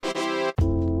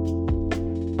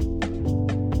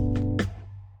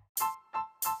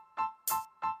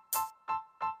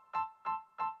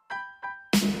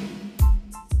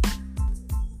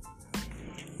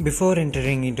Before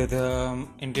entering into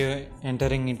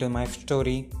my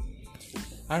story,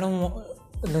 I don't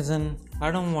listen.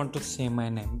 I don't want to say my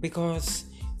name because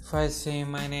if I say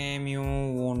my name, you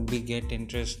won't be get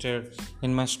interested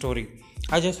in my story.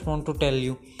 I just want to tell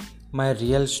you my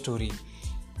real story.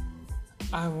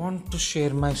 I want to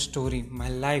share my story, my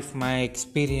life, my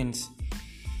experience.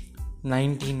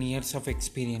 19 years of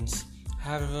experience.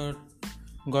 Have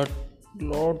got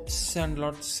lots and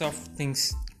lots of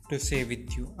things to say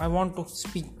with you. I want to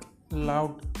speak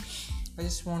loud. I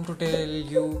just want to tell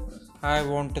you I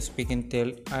want to speak in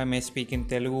I may speak in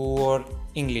Telugu or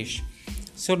English.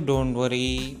 So don't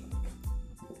worry.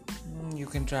 You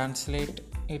can translate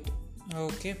it.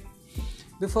 Okay.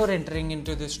 Before entering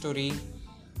into the story,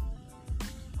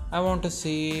 I want to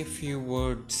say a few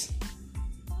words.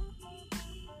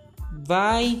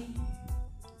 Why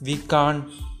we can't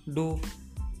do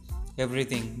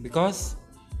everything? Because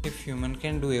if human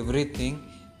can do everything,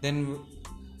 then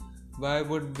why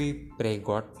would we pray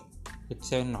God?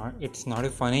 It's not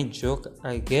a funny joke,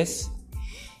 I guess.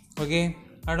 Okay,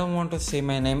 I don't want to say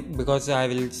my name because I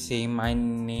will say my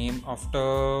name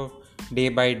after day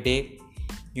by day.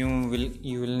 You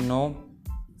will know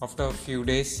after a few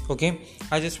days. Okay,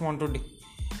 I just want to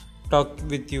talk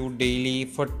with you daily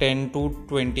for 10 to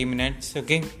 20 minutes.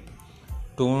 Okay,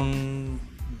 don't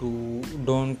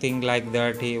think like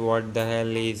that. Hey, what the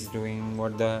hell is doing,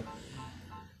 what the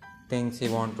things he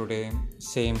want today.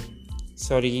 Same,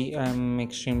 sorry, I'm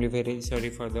extremely very sorry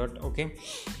for that.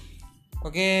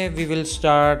 Okay, we will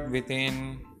start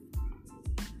within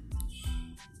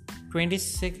 20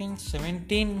 seconds.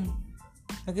 17,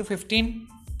 okay, 15,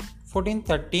 14,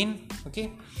 13.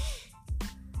 Okay,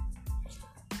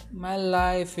 my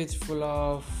life is full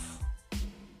of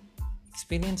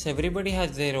experience. Everybody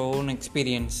has their own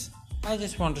experience. I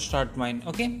just want to start mine.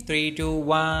 Okay, 3, 2,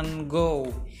 1,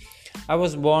 go. I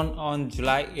was born on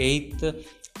July 8th,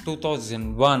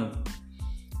 2001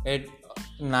 at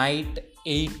night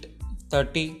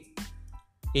 8:30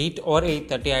 or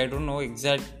 8:30. I don't know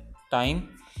exact time.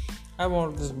 I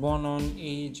was born on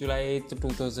July 8th,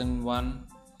 2001,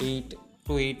 8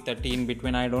 to 8:30 in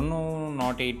between. I don't know,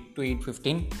 not 8 to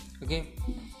 8:15. Okay,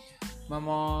 my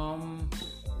mom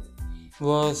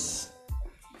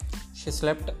she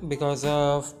slept because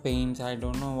of pains. I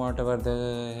don't know whatever the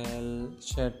hell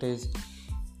shit is.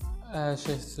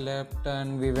 She slept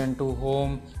and we went to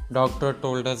home. Doctor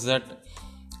told us that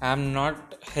I'm not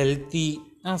healthy.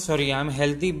 I'm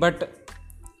healthy, but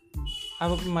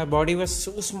my body was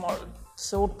so small,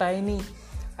 so tiny.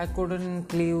 I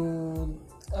couldn't leave.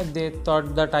 They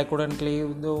thought that I couldn't leave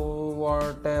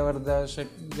whatever the shit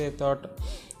they thought.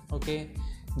 Okay,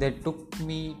 they took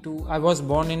me to. I was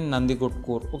born in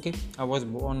Nandikotkur. Okay, I was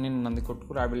born in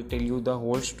Nandikotkur. I will tell you the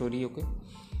whole story. Okay,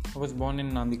 I was born in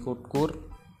Nandikotkur,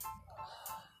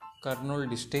 Kurnool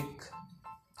district,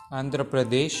 Andhra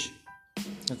Pradesh.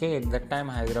 Okay, at that time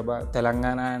Hyderabad,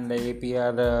 Telangana and AP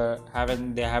are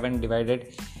haven't divided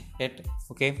yet.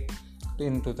 Okay,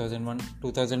 in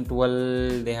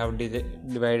 2012 they have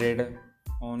divided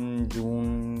on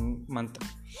June month.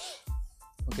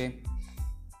 Okay,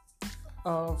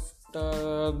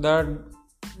 after that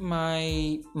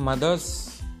my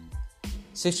mother's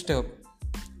sister,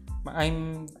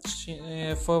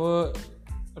 for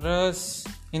us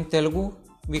in Telugu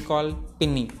we call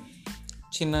Pinni,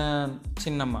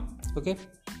 Chinnamma. Okay,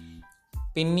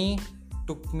 Pinni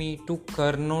took me to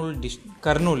Kurnool. It's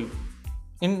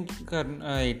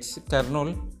Kurnool,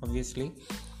 obviously.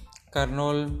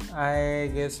 Kurnool, I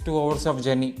guess 2 hours of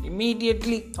journey.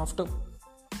 Immediately after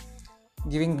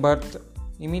giving birth,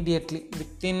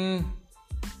 within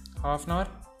half an hour.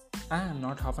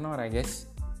 Not half an hour, I guess.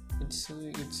 It's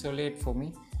so late for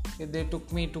me. They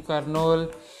took me to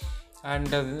Kurnool,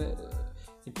 and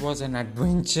it was an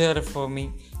adventure for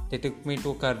me. They took me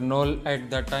to Kurnool. At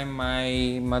that time,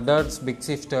 my mother's big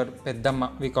sister,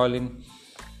 Peddamma, we call in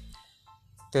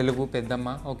Telugu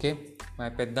Peddamma. Okay, my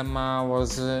Peddamma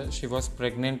she was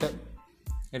pregnant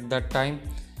at that time,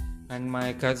 and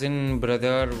my cousin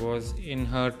brother was in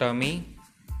her tummy.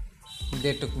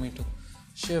 They took me to.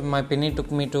 My Pinny took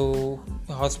me to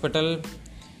hospital.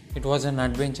 It was an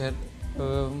adventure.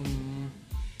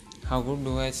 How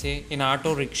do I say? In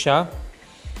auto rickshaw,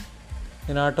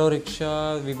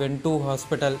 we went to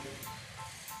hospital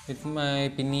with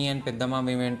my Pinny and Peddamma.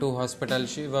 We went to hospital.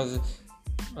 She was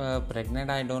pregnant.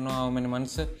 I don't know how many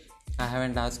months. I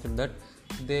haven't asked that.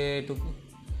 They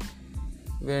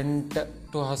went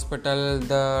to hospital.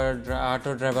 The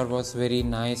auto driver was very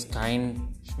nice, kind.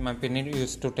 My Pinny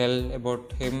used to tell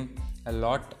about him a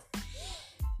lot.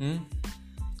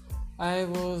 I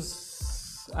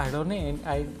I don't know.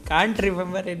 I can't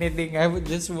remember anything. I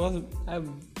was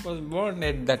born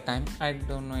at that time. I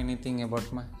don't know anything about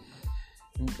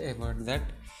that.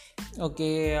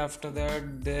 Okay, after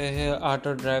that the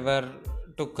auto driver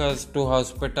took us to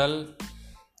hospital.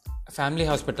 Family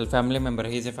member.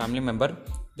 He's a family member.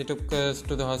 They took us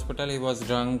to the hospital. He was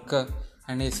drunk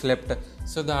and he slept.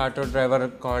 So the auto driver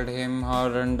called him,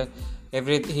 and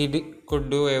could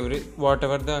do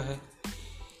whatever the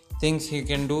things he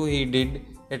can do, he did.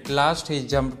 At last he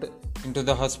jumped into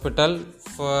the hospital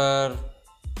for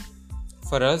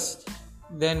us.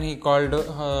 Then he called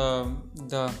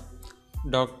the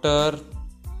doctor.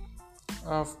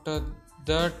 After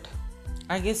that,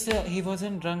 I guess he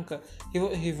wasn't drunk.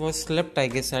 He was slept. I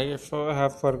guess I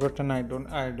have forgotten. I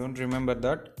don't remember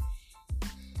that.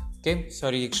 Okay,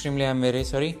 sorry. Extremely, I'm very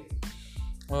sorry.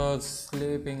 Was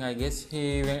sleeping. I guess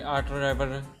auto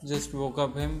driver just wake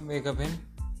up him,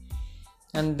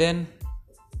 and then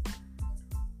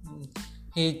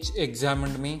he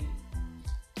examined me.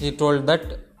 He told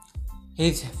that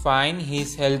he's fine,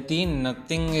 he's healthy,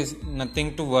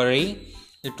 nothing to worry.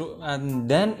 And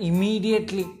then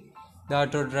immediately the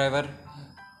auto driver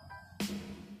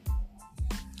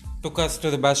took us to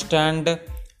the bus stand.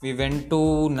 We went to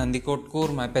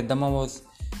Nandikotkur. My Peddamma was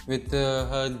with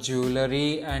her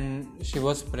jewelry and she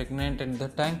was pregnant at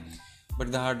that time.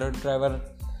 But the auto driver,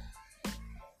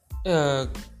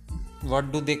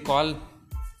 what do they call?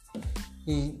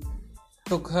 He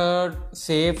took her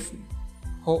safe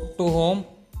to home,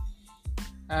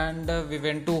 and we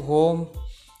went to home.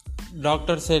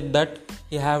 Doctor said that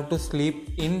he have to sleep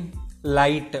in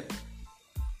light.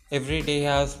 Every day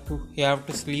he have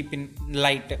to sleep in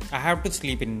light. I have to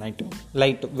sleep in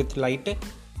light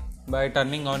by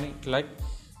turning on it light.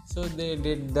 So they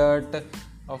did that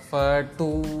for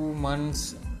 2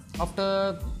 months.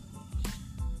 After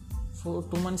 2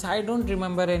 months, I don't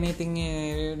remember anything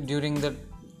during the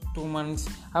 2 months.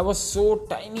 I was so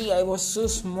tiny, I was so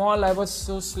small, I was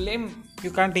so slim.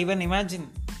 You can't even imagine.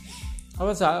 I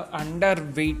was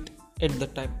underweight at the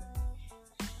time.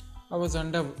 I was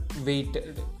underweight.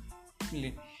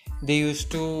 They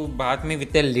used to bath me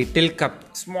with a little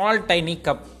cup, small tiny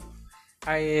cup.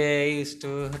 I used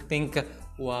to think,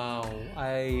 wow,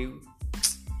 they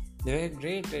were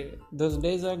great. Those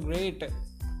days are great.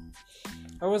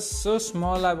 I was so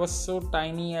small, I was so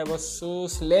tiny, I was so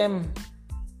slim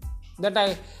that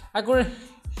I couldn't.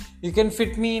 You can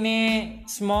fit me in a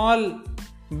small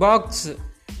box.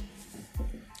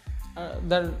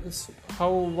 That is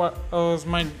how was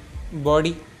my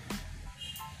body.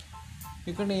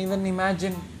 You can even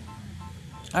imagine.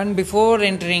 And before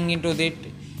entering into that,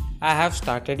 I have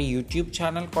started a YouTube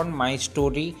channel called My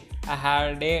Story. I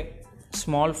had a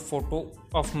small photo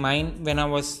of mine when I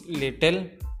was little.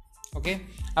 Okay,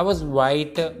 I was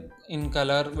white in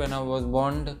color when I was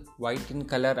born. White in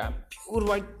color, I'm pure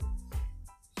white,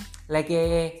 like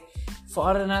a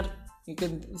foreigner. You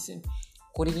can see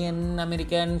Korean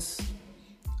Americans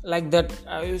like that.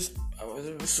 I was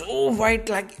so white,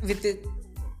 like with it.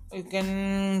 You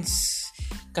can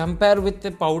compare with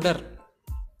the powder,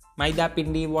 maida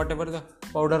pindi, whatever the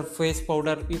powder, face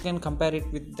powder. You can compare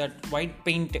it with that white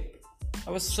paint.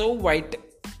 I was so white.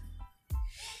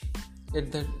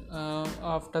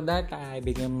 After that, I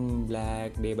became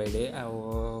black day by day.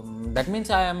 That means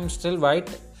I am still white,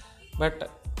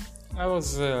 but I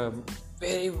was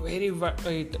very, very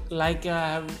white. Like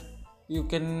you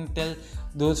can tell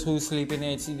those who sleep in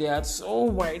AC, they are so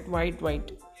white.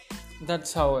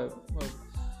 That's how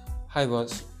I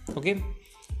was. Okay,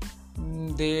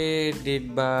 they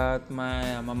did bath.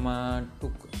 My mama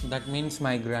took. That means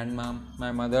my grandma,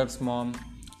 my mother's mom,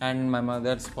 and my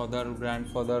mother's father,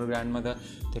 grandfather, grandmother,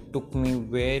 they took me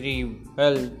very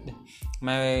well.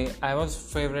 I was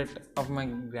favorite of my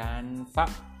grandpa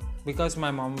because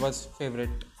my mom was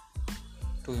favorite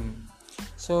to him.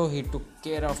 So he took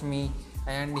care of me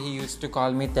and he used to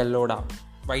call me Telloda,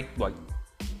 white boy.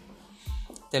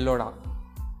 Telloda.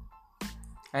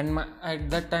 And at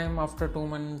that time, after 2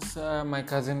 months, my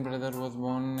cousin brother was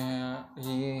born.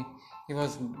 He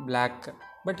was black,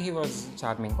 but he was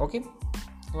charming. Okay,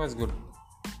 he was good.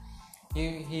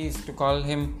 He used to call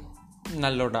him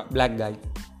Nalloda, black guy.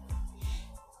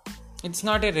 It's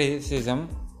not a racism.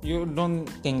 You don't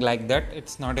think like that.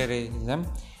 It's not a racism.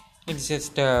 It's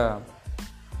just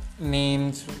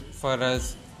names for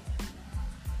us.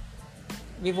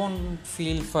 We won't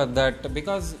feel for that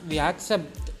because we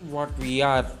accept what we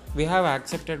are. We have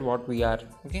accepted what we are.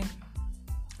 Okay,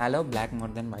 I love black more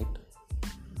than white.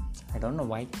 I don't know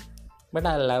why, but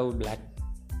I love black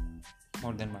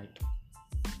more than white.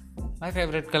 My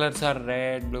favorite colors are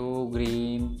red, blue,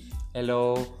 green,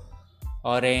 yellow,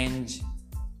 orange,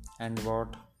 and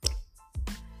what?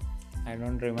 I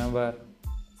don't remember.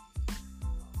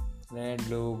 Red,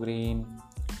 blue, green.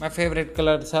 My favorite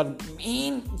colors are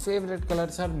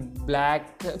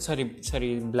black.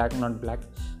 Black, not black.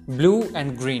 Blue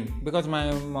and green. Because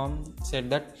my mom said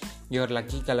that your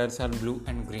lucky colors are blue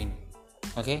and green.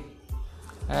 Okay.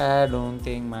 I don't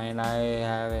think mine. I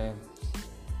have a,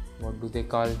 what do they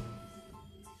call?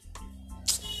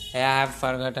 I have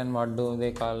forgotten what do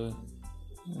they call.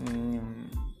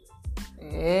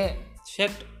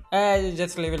 Shit. I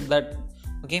just leave it that.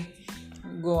 Okay.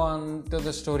 Go on to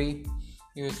the story.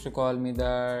 He used to call me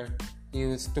that. He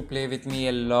used to play with me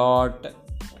a lot.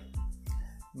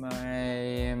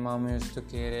 My mom used to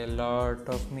care a lot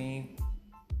of me.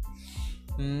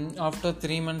 After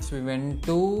 3 months, we went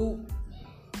to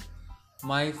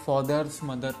my father's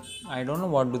mother. I don't know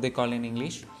what do they call in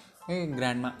English. Hey,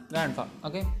 grandma, grandpa.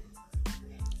 Okay,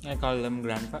 I call them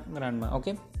grandpa, grandma.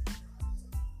 Okay,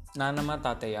 Nanama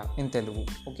Tataya in Telugu.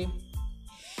 Okay.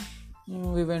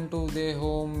 We went to their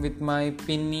home with my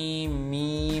pinny,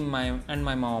 me, and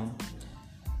my mom.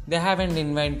 They haven't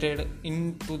invited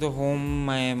into the home.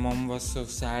 My mom was so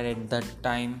sad at that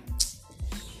time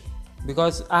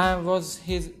because I was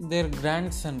their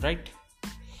grandson, right?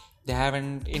 They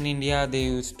haven't in India. They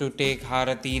used to take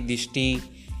Harati, Dishti,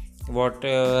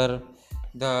 whatever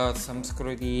the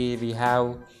Samskriti we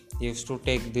have. They used to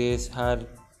take this,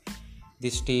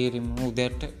 Dishti, remove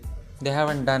that. They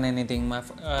haven't done anything. My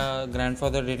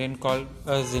grandfather didn't call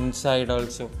us inside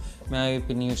also. My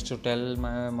pin used to tell,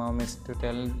 my mom used to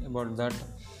tell about that.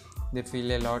 They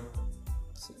feel a lot.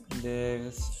 They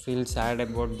feel sad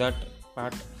about that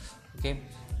part. Okay.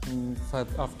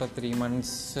 After 3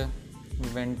 months, we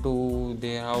went to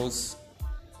their house.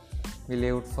 We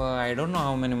lived for, I don't know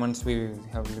how many months we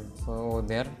have lived for over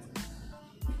there.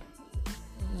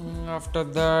 After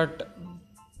that,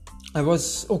 I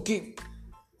was okay.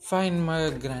 Fine,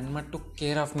 my grandma took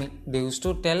care of me. They used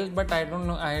to tell, but I don't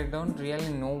know. I don't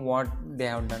really know what they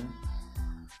have done.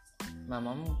 My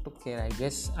mom took care, I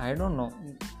guess. I don't know.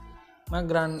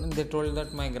 They told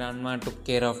that my grandma took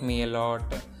care of me a lot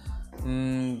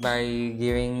by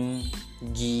giving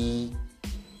ghee.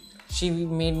 She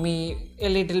made me a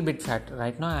little bit fat.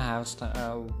 Right now, I have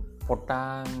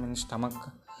stomach,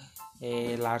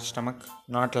 a large stomach,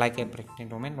 not like a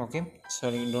pregnant woman. Okay,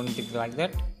 sorry, don't think like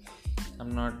that.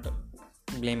 I'm not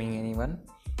blaming anyone.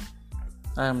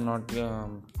 I am not.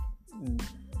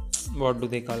 What do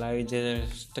they call? I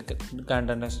just can't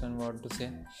understand what to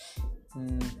say.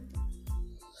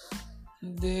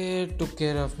 They took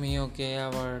care of me, okay,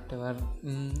 whatever.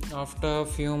 After a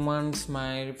few months,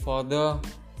 my father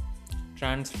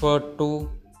transferred to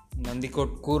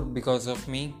Nandikotkur because of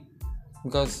me.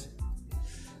 Because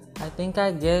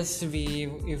I guess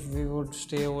if we would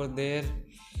stay over there,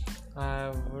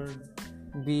 I would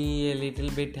be a little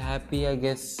bit happy. I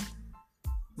guess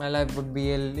my life would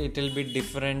be a little bit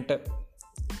different.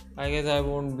 I guess I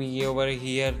won't be over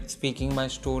here speaking my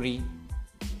story,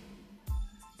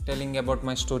 telling about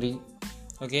my story.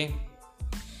 Okay,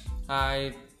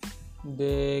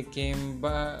 they came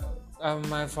by.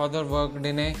 My father worked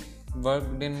in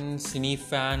Cine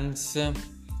Fans.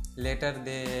 Later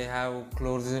they have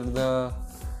closed the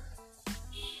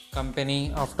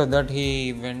company. After that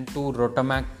he went to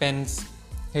Rotamac Pens.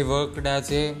 He worked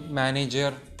as a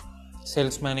manager,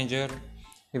 sales manager.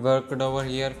 He worked over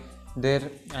here there,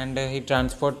 and he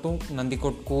transferred to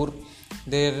Nandikotkur.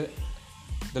 There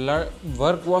the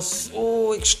work was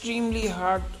so extremely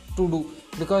hard to do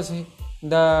because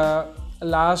the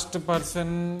last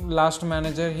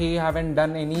manager, he haven't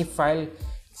done any file,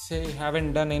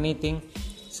 haven't done anything.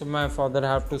 So my father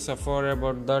have to suffer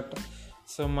about that.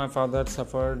 So my father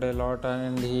suffered a lot,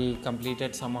 and he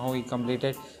completed,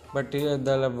 but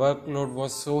the workload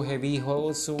was so heavy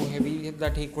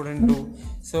that he couldn't do.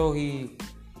 So he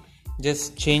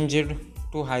just changed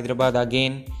to Hyderabad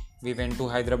again. We went to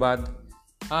Hyderabad.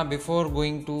 Before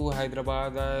going to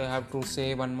Hyderabad, I have to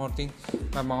say one more thing.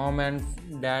 My mom and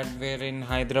dad were in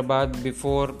Hyderabad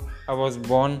before I was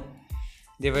born.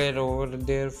 They were over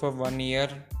there for 1 year.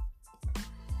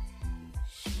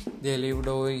 They lived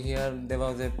over here. There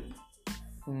was a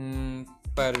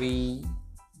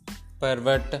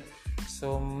Parvat.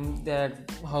 So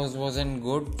that house wasn't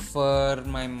good for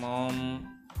my mom.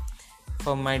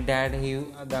 For my dad,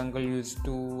 the uncle used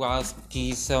to ask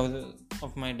keys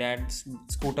of my dad's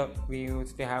scooter. We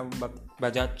used to have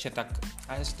Bajaj Chetak.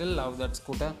 I still love that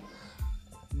scooter.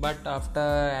 But after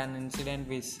an incident,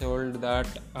 we sold that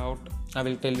out. I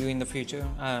will tell you in the future.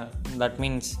 That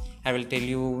means I will tell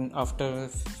you after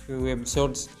few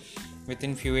episodes.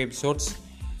 Within few episodes,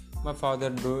 my father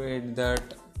did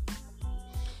that.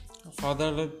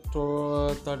 Father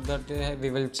thought that we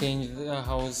will change the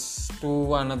house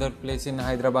to another place in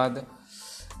Hyderabad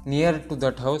near to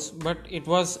that house, but it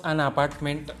was an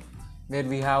apartment where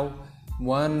we have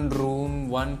one room,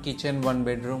 one kitchen, one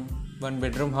bedroom,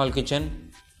 hall,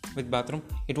 kitchen with bathroom.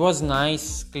 It was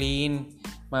nice, clean.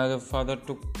 My father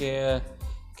took care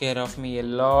of me a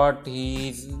lot.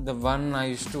 He's the one I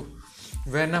used to,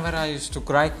 whenever I used to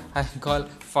cry, I call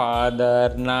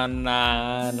father,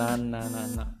 nana.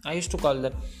 I used to call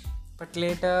that. But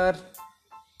later,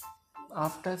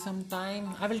 after some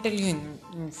time, I will tell you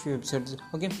in few episodes.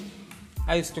 Okay,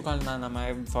 I used to call nana.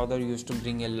 My father used to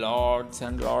bring a lots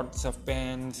and lots of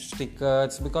pens,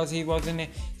 stickers, because he was a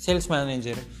sales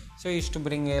manager. So he used to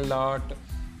bring a lot.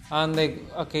 On the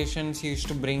occasions, he used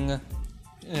to bring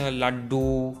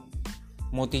laddu,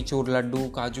 motichur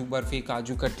laddu, kaju barfi,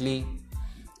 kaju katli,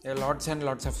 lots and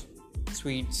lots of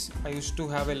sweets. I used to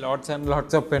have lots and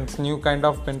lots of pens, new kind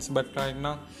of pens, but right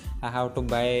now I have to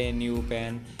buy a new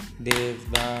pen.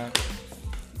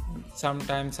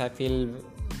 Sometimes I feel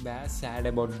sad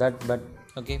about that, but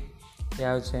okay, we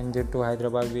have changed it to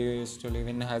Hyderabad. We used to live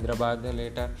in Hyderabad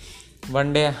later.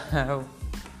 One day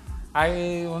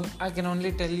I can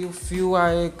only tell you few.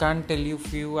 I can't tell you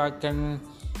few. I can,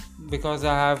 because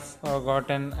I have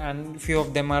gotten, and few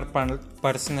of them are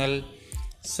personal.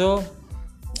 So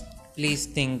please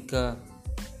think.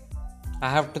 I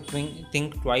have to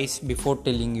think twice before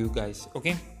telling you guys.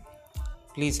 Okay.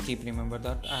 Please keep remember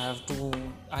that.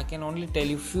 I can only tell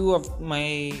you few of my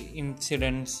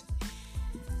incidents.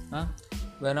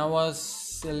 When I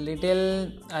was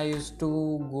little, I used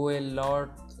to go a lot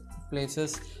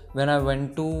places. When I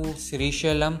went to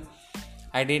Srisailam,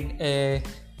 I did a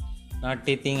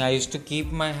naughty thing. I used to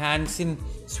keep my hands in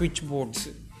switchboards.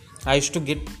 I used to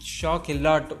get shocked a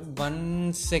lot.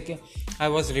 1 second, I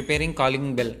was repairing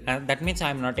calling bell. That means I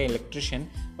am not an electrician,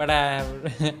 but I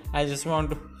just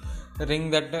want to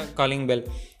ring that calling bell.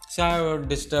 So I would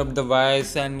disturb the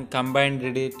voice and combined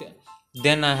it.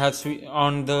 Then I have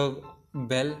on the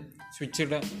bell, switched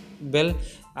bell.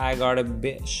 I got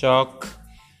a shock.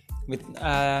 With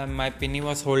my Penny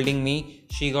was holding me.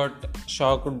 She got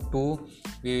shocked too.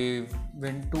 We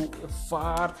went too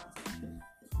far.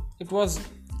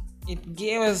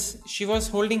 She was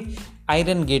holding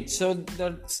iron gate, so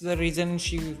that's the reason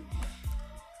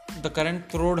the current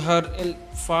threw her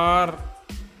far.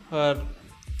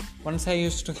 Once I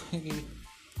used to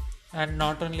and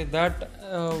not only that,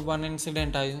 one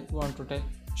incident I want to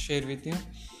share with you.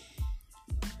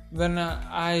 When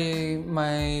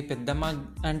my Peddamma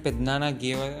and Peddnana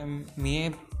gave me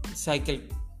a cycle.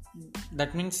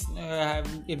 That means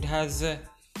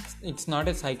it's not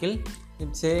a cycle.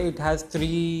 It has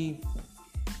 3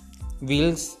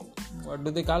 wheels. What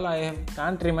do they call?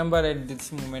 Can't remember at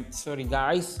this moment. Sorry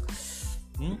guys.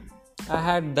 I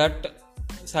had that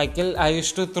cycle. I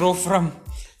used to throw from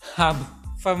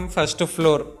first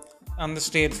floor on the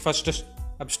stairs, first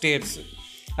upstairs.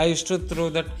 I used to throw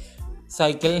that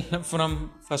cycle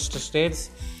from first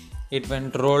stairs. It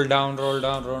went roll down,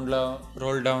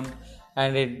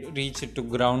 and it reached to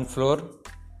ground floor.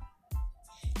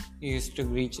 Used to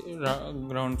reach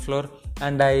ground floor,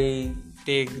 and I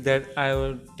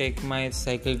will take my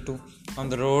cycle to on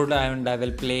the road, and I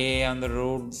will play on the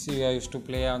roads. I used to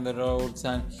play on the roads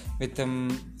and with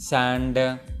sand.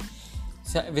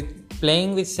 With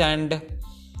playing with sand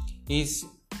is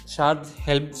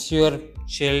helps your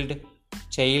child.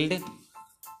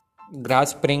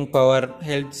 Grasping power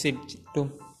helps it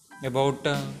to about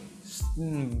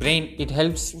brain. It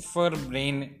helps for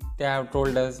brain. They have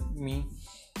told me.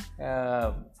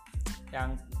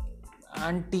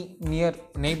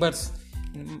 Neighbors,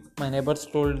 my neighbors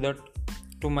told that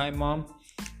to my mom.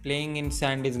 Playing in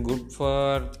sand is good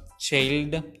for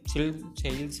children's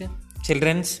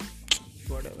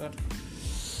whatever.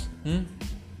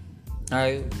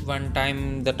 One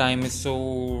time the time is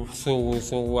so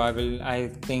I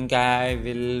think I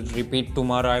will repeat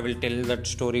tomorrow. I will tell that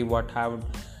story what I have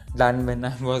done when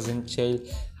I was in jail.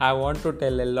 I want to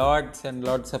tell lots and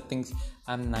lots of things.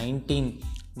 I'm 19.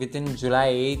 Within July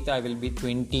 8th I will be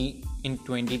 20 in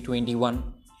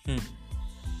 2021.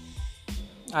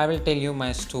 I will tell you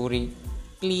my story.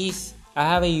 Please, I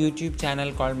have a YouTube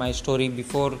channel called My Story.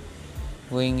 Before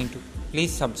going into,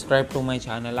 please subscribe to my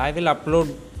channel. I will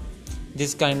upload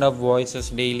this kind of voices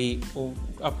daily,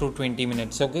 up to 20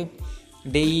 minutes. Okay,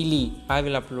 daily I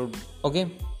will upload. Okay,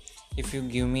 if you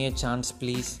give me a chance,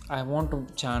 please. I want a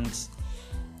chance.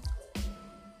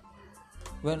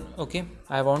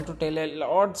 I want to tell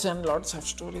lots and lots of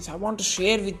stories. I want to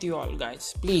share with you all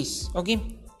guys. Please. Okay,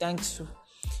 thanks.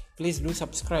 please do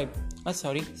subscribe.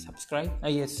 Subscribe.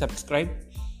 Yes, subscribe.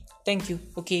 Thank you.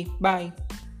 Okay, bye.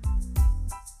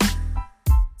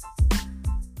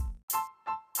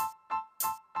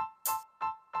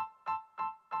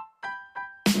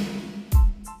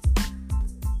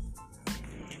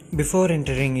 Before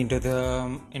entering into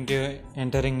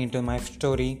my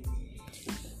story,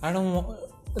 I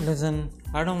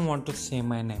don't want to say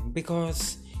my name,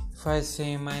 because if I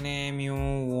say my name, you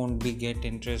won't be get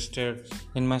interested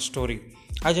in my story.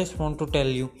 I just want to tell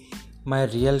you my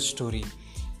real story.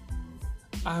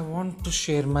 I want to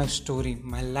share my story,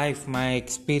 my life, my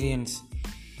experience.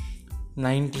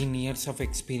 19 years of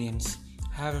experience.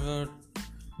 I have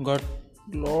got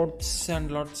lots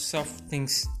and lots of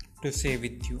things to say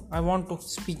with you. I want to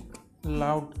speak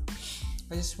loud.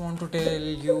 I just want to tell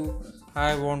you.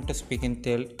 I want to speak in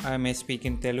I may speak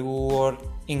in Telugu or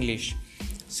English.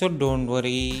 So don't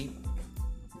worry.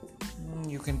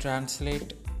 You can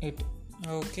translate it.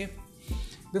 Okay.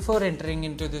 Before entering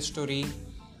into the story,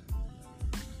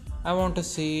 I want to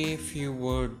say a few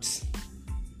words.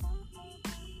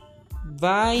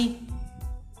 Why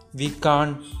we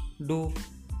can't do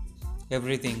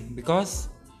everything? Because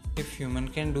if human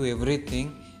can do everything,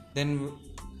 then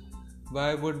why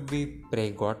would we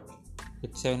pray God?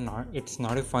 It's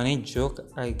not a funny joke,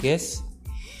 I guess.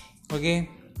 Okay,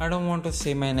 I don't want to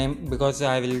say my name, because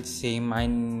I will say my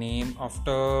name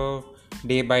after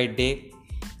day by day.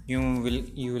 You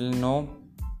will know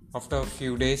after a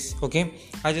few days. Okay,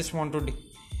 I just want to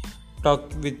talk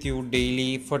with you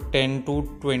daily for 10 to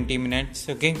 20 minutes.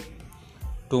 Okay,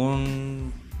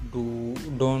 don't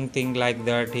think like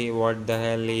that. Hey, what the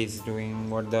hell is doing,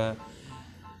 what the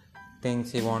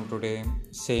things he want today.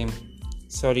 Same.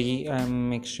 Sorry,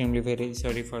 I'm extremely very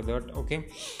sorry for that.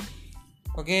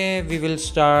 Okay, we will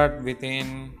start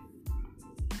within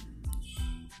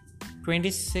 20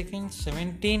 seconds.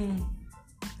 17.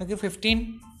 Okay,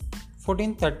 15,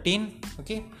 14, 13.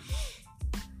 Okay,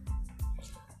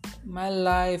 my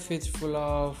life is full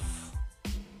of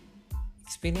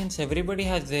experience. Everybody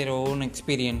has their own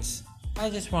experience. I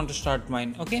just want to start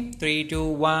mine. Okay, 3, 2,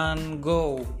 1,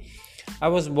 go. I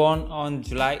was born on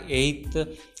July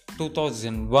 8th,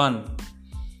 2001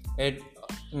 at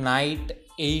night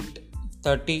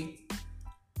 8:30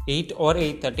 or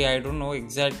 8:30. I don't know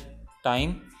exact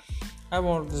time. I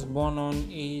was born on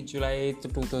July 8th,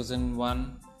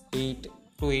 2001, 8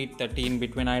 to 8:30 in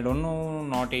between. I don't know,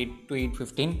 not 8 to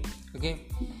 8:15. Okay,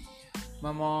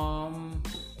 my mom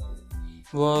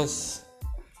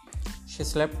she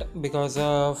slept because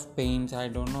of pains. I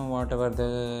don't know whatever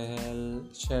the hell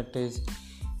shit is.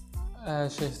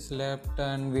 She slept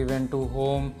and we went to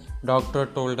home. Doctor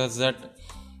told us that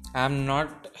I'm not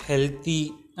healthy.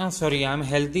 I'm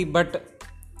healthy, but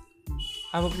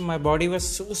my body was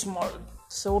so small,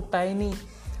 so tiny.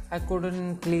 I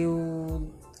couldn't leave.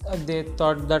 They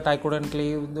thought that I couldn't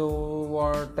leave the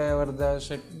whatever the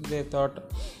shit they thought.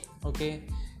 Okay,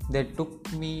 they took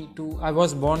me to. I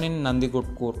was born in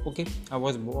Nandikodkur. Okay, I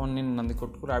was born in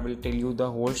Nandikodkur. I will tell you the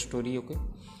whole story. Okay,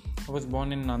 I was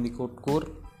born in Nandikodkur,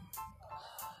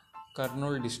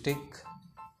 Kurnool district,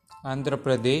 Andhra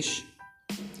Pradesh.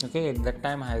 Okay, at that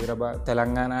time Hyderabad,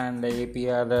 Telangana and AP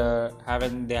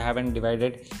haven't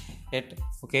divided yet.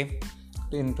 Okay,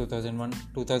 in 2001,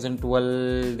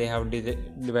 2012 they have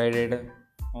divided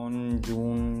on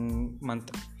June month.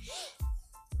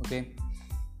 Okay,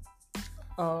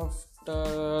 after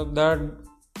that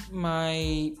my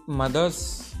mother's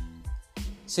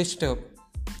sister,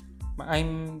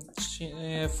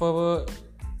 for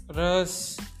us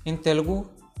in Telugu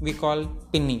we call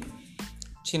Pinni,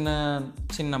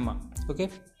 Chinnamma. Okay,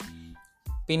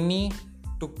 Pinni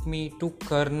took me to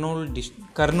Kurnool. It's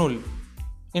Kurnool,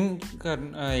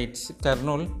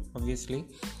 obviously.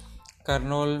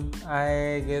 Kurnool,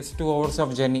 I guess 2 hours of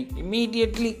journey.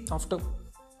 Immediately after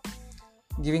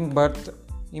giving birth,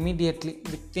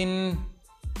 within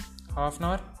half an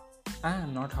hour.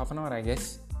 Not half an hour, I guess.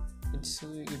 It's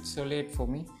so late for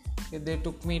me. They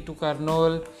took me to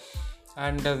Kurnool,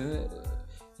 and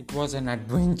it was an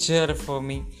adventure for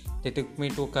me. They took me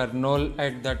to Kurnool.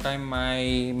 At that time,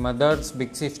 my mother's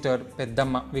big sister,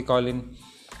 Peddamma, we call in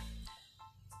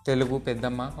Telugu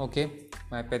Peddamma. Okay,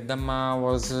 my Peddamma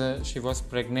she was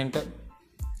pregnant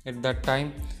at that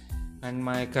time, and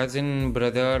my cousin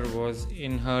brother was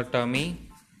in her tummy.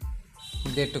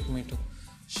 They took me to.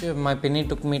 My Pinny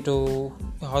took me to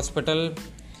hospital.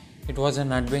 It was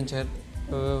an adventure.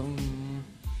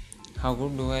 How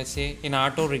do I say? In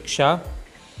auto rickshaw,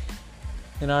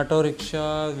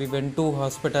 we went to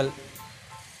hospital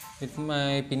with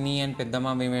my Pinny and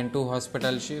Peddamma. We went to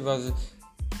hospital. She was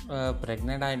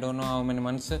pregnant. I don't know how many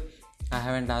months. I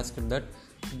haven't asked that.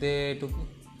 They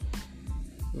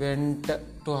went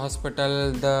to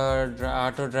hospital. The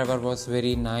auto driver was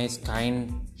very nice,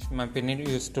 kind. My opinion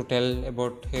used to tell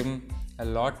about him a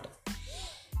lot.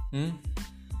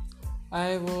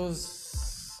 I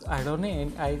don't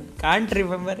know. I can't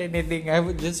remember anything. I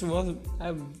was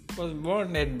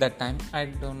born at that time. I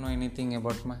don't know anything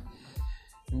about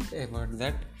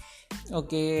that.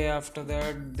 Okay, after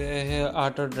that, the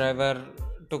auto driver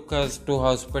took us to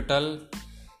hospital.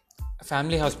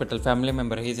 Family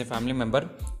member. He's a family member.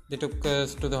 They took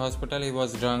us to the hospital. He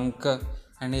was drunk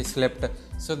and he slept.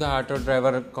 So the auto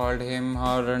driver called him,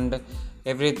 and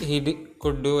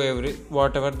could do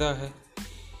whatever the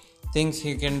things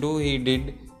he can do, he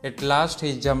did. At last,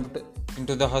 he jumped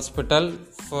into the hospital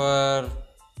for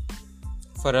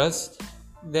us.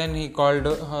 Then he called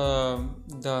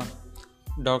the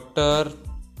doctor.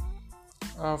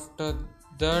 After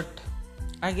that,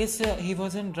 I guess he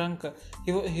wasn't drunk.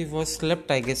 He was slept.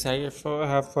 I guess I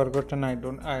have forgotten. I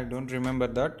don't remember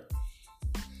that.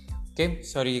 Okay,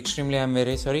 sorry. Extremely, I'm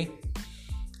very sorry.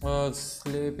 Was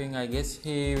sleeping. I guess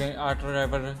auto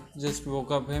driver just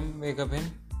wake up him,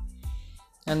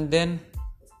 and then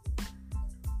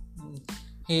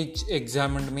he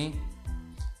examined me.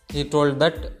 He told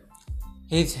that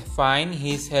he's fine,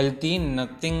 he's healthy,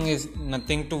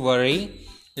 nothing to worry.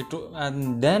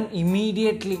 And then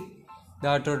immediately the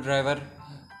auto driver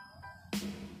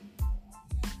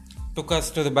took us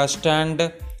to the bus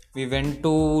stand. We went to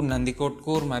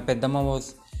Nandikotkur. My Peddamma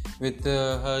was with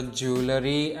her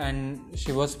jewelry and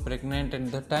she was pregnant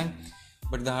at that time.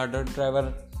 But the auto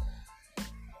driver,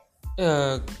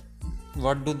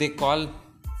 what do they call?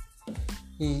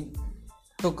 He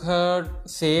took her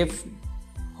safe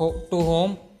to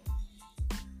home,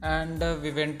 and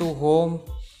we went to home.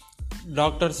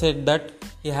 Doctor said that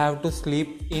he have to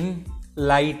sleep in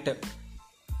light.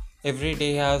 Every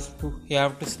day he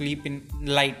have to sleep in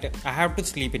light. I have to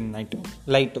sleep in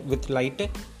light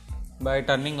by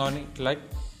turning on it light.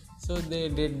 So they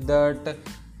did that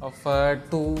for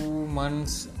 2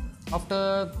 months.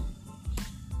 After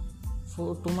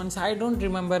 2 months, I don't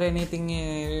remember anything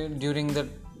during the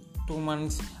 2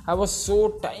 months. I was so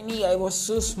tiny, I was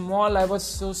so small, I was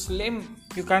so slim.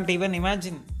 You can't even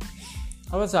imagine.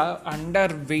 I was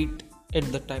underweight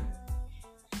at the time.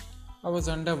 I was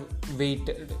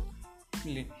underweight.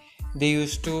 They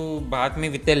used to bath me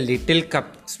with a little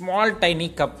cup, small tiny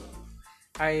cup.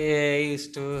 I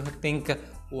used to think,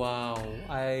 wow,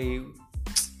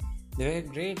 they were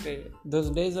great.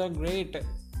 Those days are great.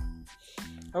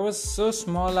 I was so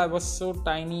small, I was so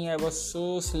tiny, I was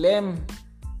so slim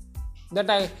that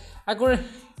I could.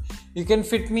 You can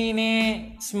fit me in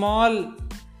a small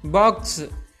box.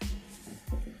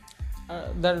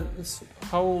 That is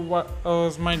how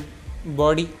was my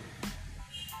body.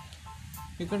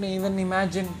 You can even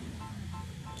imagine.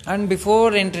 And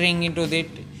before entering into that,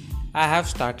 I have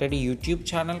started a YouTube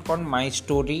channel called My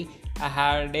Story. I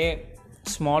had a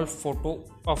small photo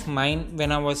of mine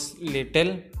when I was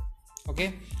little.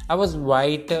 Okay, I was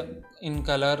white in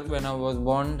color when I was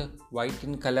born. White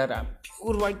in color,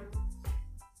 pure white,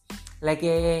 like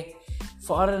a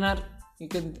foreigner. You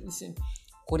can see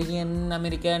Korean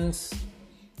Americans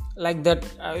like that.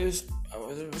 I was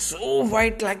so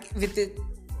white, like with it.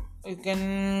 You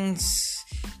can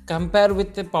compare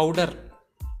with the powder,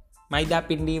 Maida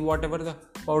Pindi, whatever the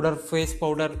powder, face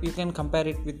powder. You can compare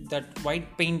it with that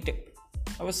white paint.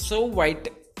 I was so white.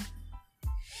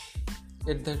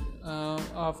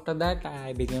 After that,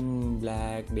 I became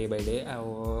black day by day.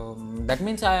 That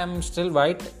means I am still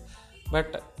white,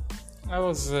 but I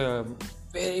was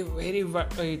very, very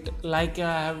white. Like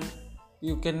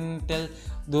you can tell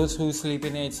those who sleep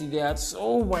in HC, they are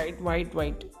so white.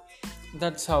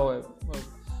 That's how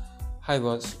I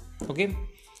was. Okay.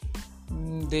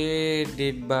 They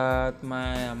did bath.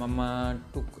 My mama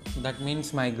took. That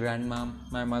means my grandma,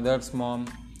 my mother's mom,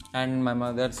 and my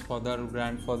mother's father,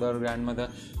 grandfather, grandmother.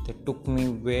 They took me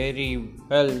very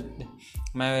well.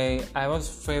 I was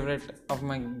favorite of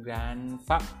my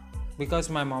grandpa because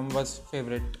my mom was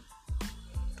favorite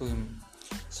to him.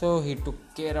 So he took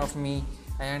care of me,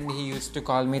 and he used to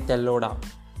call me Telloda,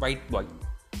 white boy.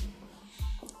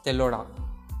 Telloda.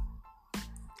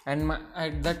 And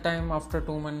at that time, after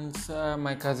 2 months,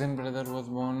 my cousin brother was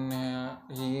born.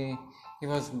 He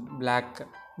was black,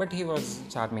 but he was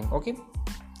charming. Okay,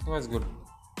 he was good.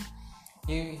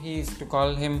 He used to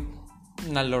call him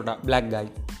Nalloda, black guy.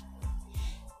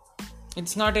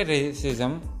 It's not a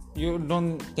racism. You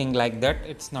don't think like that.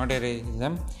 It's not a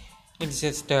racism. It's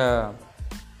just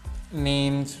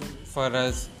names for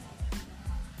us.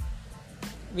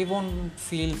 We won't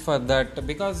feel for that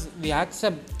because we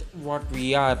accept what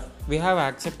we are. We have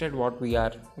accepted what we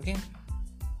are. Okay.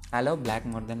 I love black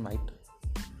more than white.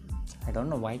 I don't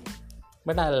know why,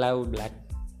 but I love black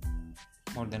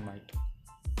more than white.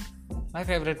 My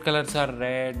favorite colors are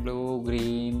red, blue,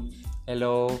 green,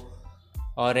 yellow,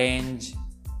 orange,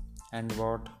 and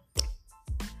what?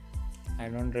 I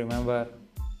don't remember.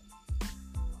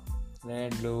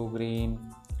 Red, blue, green.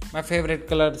 My favorite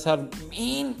colors are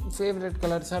black.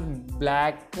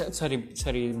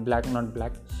 Black, not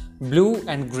black. Blue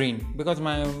and green. Because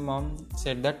my mom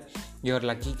said that your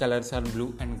lucky colors are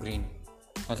blue and green.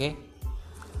 Okay.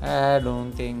 I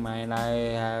don't think mine. I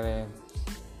have a,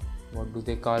 what do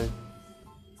they call?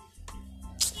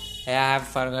 I have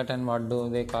forgotten what do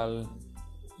they call.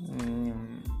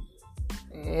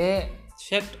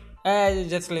 Shit. I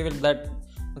just leave it that.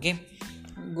 Okay.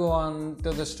 Go on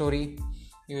to the story.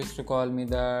 He used to call me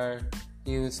that.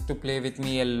 He used to play with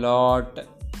me a lot.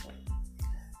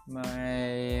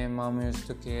 My mom used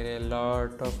to care a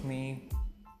lot of me.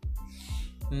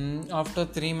 After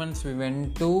 3 months, we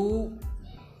went to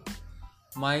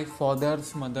my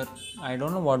father's mother. I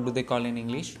don't know what do they call in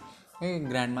English.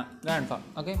 Grandpa.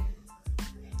 Okay.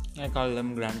 I call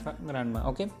them grandma.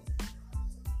 Okay.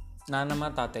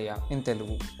 Nanama Tataya in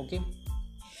Telugu. Okay.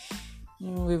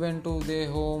 We went to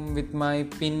their home with my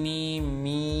pinny,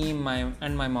 me,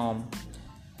 and my mom.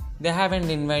 They haven't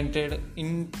invited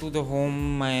into the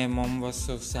home. My mom was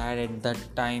so sad at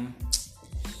that time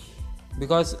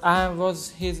because I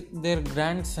was their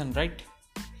grandson, right?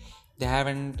 They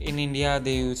haven't in India.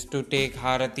 They used to take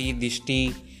Harati,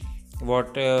 Dishti,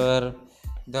 whatever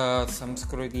the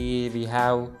Samskriti we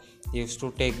have. They used to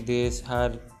take this,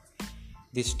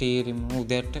 Dishti, remove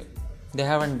that. They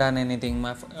haven't done anything.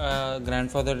 My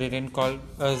grandfather didn't call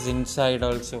us inside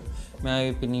also.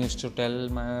 My pin used to tell,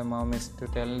 my mom used to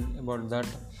tell about that.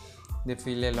 They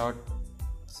feel a lot.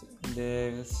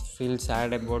 They feel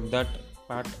sad about that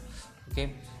part.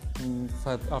 Okay.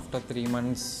 After 3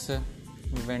 months,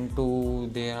 we went to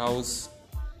their house.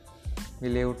 We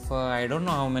lived for, I don't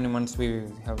know how many months we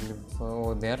have lived for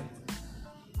over there.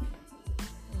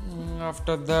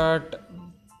 After that,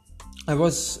 I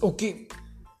was okay.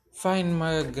 Fine,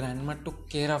 my grandma took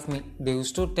care of me. They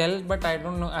used to tell, but I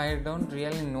don't know. I don't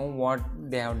really know what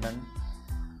they have done.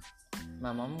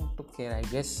 My mom took care, I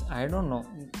guess. I don't know.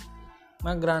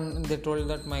 They told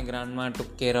that my grandma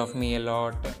took care of me a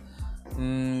lot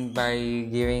by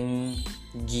giving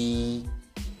ghee.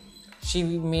 She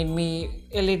made me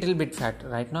a little bit fat.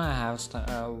 Right now I have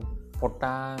stomach,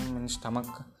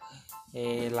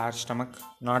 a large stomach,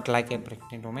 not like a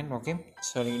pregnant woman. Okay,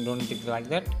 sorry, don't think like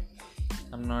that.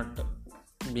 I'm not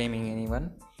blaming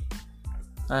anyone.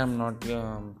 I am not.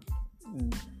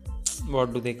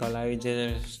 What do they call? I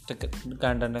just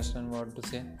can't understand what to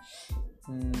say.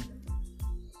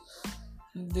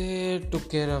 They took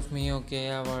care of me. Okay,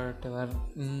 whatever.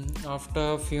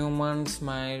 After a few months,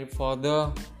 my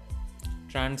father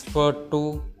transferred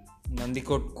to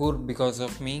Nandikot because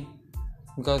of me.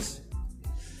 Because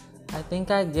I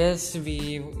guess if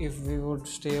we would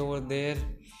stay over there,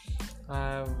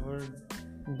 I would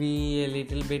be a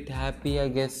little bit happy. I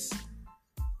guess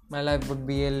my life would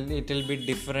be a little bit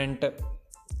different.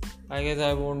 I guess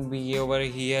I won't be over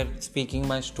here speaking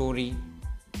my story,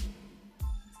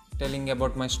 telling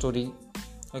about my story.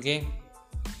 Okay,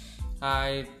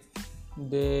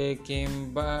 they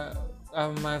came by.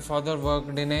 My father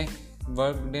worked in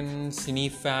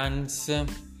Cine Fans.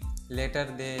 Later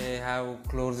they have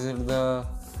closed the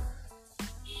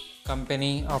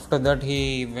company. After that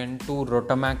he went to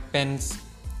Rotamac Pens.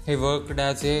 He worked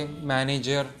as a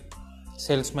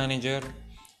sales manager.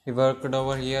 He worked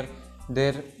over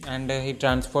there and he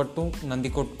transferred to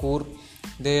Nandikot Kur.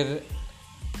 There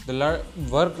the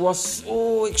work was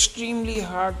so extremely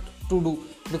hard to do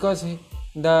because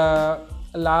the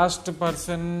last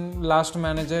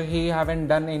manager, he haven't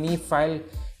done any file,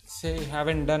 he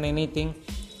haven't done anything.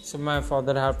 So my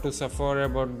father have to suffer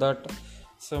about that.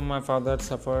 So my father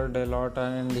suffered a lot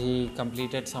and he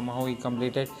completed,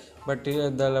 but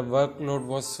the workload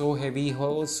was so heavy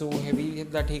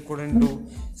that he couldn't do.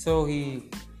 So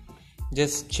he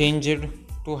just changed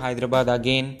to Hyderabad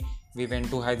again. We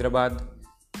went to Hyderabad.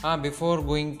 Before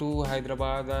going to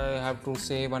Hyderabad, I have to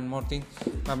say one more thing.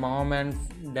 My mom and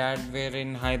dad were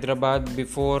in Hyderabad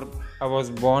before I was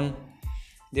born.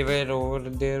 They were over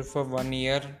there for 1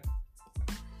 year.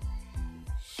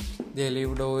 They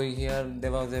lived over here.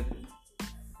 There was a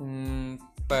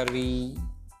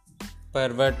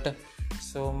pervert.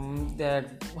 So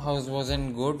that house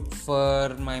wasn't good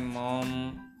for my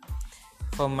mom.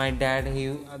 For my dad,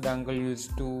 the uncle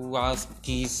used to ask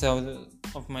keys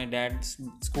of my dad's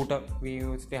scooter. We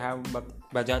used to have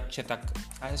Bajaj Chetak.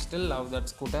 I still love that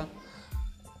scooter.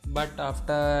 But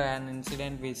after an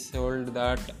incident, we sold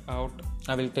that out.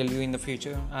 I will tell you in the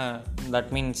future.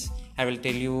 That means I will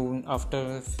tell you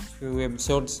after few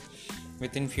episodes.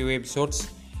 Within few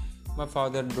episodes, my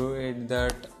father did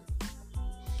that.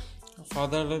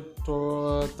 Father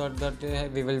thought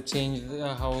that we will change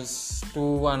the house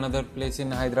to another place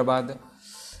in Hyderabad,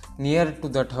 near to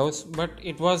that house. But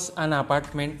it was an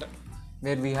apartment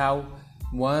where we have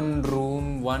one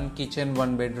room, one kitchen,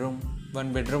 one bedroom,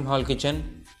 hall,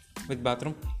 kitchen with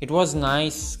bathroom. It was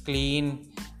nice,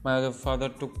 clean. My father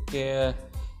took care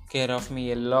of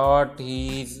me a lot.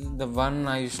 He's the one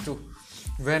I used to,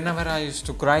 whenever I used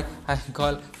to cry, I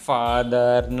call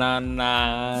father,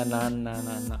 nana.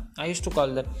 I used to call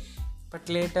that. But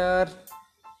later,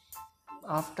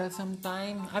 after some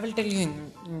time, I will tell you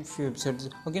in few episodes.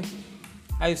 Okay,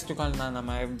 I used to call Nana.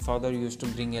 My father used to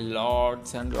bring a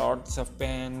lots and lots of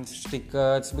pens,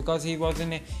 stickers, because he was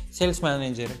a sales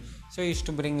manager. So he used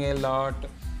to bring a lot.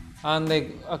 On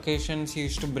the occasions, he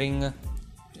used to bring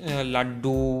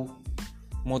laddu,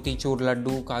 motichur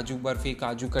laddu, kaju barfi,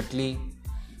 kaju katli,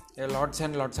 lots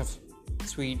and lots of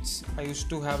sweets. I used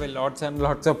to have lots and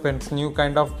lots of pens, new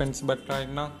kind of pens, but right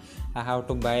now I have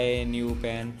to buy a new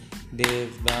pen.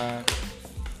 This, that.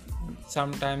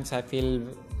 Sometimes I feel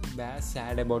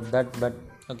sad about that, but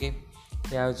okay,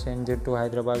 we have changed it to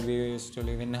Hyderabad. We used to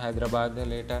live in Hyderabad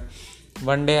later.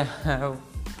 One day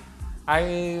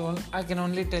I can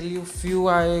only tell you few.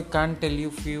 I can't tell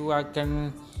you few. I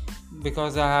can,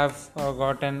 because I have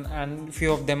forgotten, and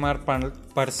few of them are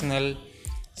personal.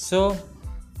 So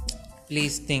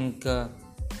please think.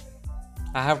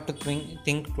 I have to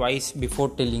think twice before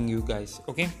telling you guys.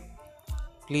 Okay.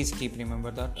 Please keep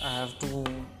remember that.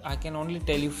 I can only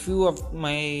tell you few of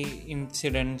my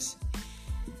incidents.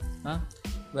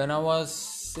 When I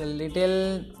was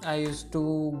little, I used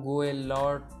to go a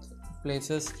lot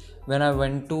places. When I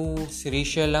went to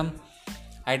Srishalam,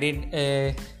 I did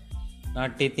a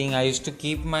naughty thing. I used to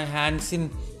keep my hands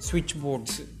in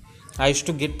switchboards. I used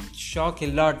to get shocked a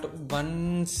lot.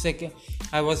 1 second,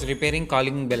 I was repairing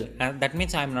calling bell. That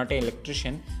means I am not an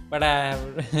electrician, but I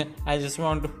just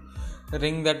want to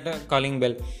ring that calling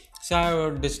bell. So I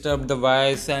would disturb the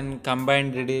voice and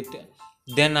combined it.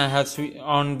 Then I have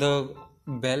on the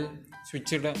bell,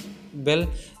 switched bell.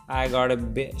 I got a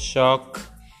shock.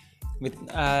 With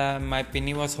my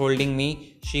Penny was holding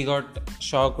me. She got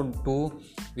shocked too.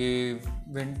 We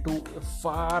went too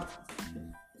far.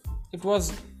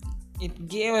 It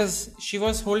gave us. She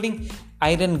was holding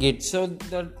iron gate, so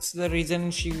that's the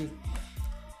reason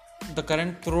the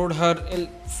current threw her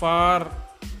far.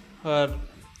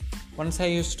 Once I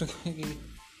used to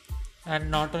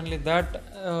and not only that,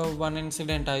 one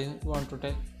incident I want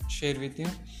to share with you.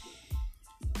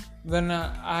 When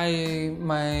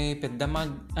my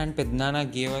Peddamma and Peddnana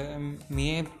gave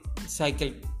me a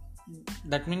cycle.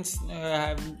 That means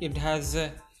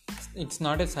it's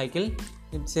not a cycle,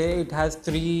 it has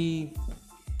 3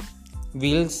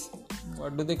 wheels.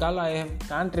 What do they call?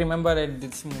 Can't remember at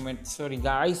this moment, sorry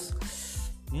guys.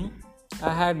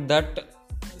 I had that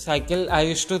cycle. I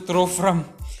used to throw from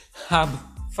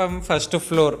first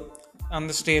floor on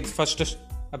the stairs, first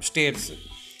upstairs.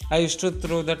 I used to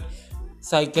throw that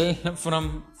cycle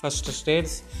from first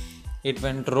stairs. It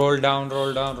went roll down,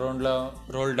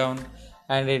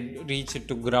 and it reached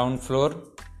to ground floor.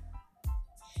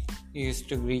 Used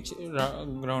to reach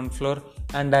ground floor,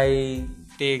 and I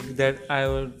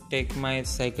will take my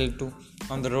cycle to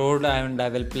on the road, and I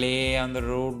will play on the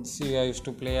roads. I used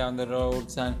to play on the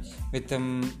roads and with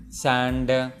sand.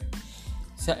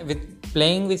 With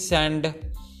playing with sand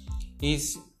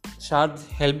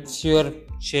helps your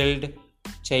child.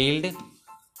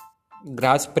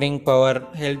 Grasping power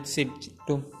helps it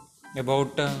to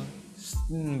about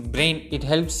brain. It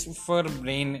helps for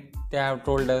brain. They have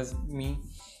told me.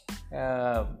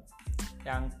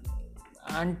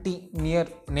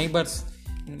 Neighbors.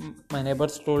 My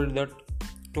neighbors told that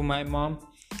to my mom.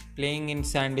 Playing in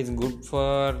sand is good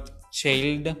for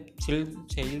children's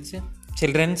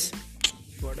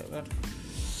whatever.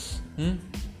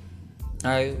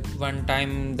 One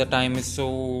time the time is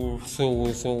so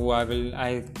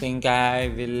I think I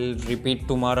will repeat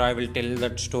tomorrow. I will tell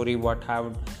that story what I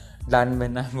have done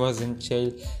when I was in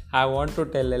jail. I want to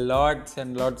tell lots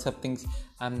and lots of things.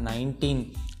 I'm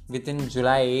 19. Within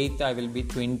July 8th I will be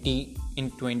 20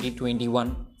 in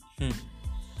 2021.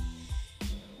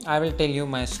 I will tell you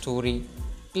my story.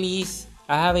 Please,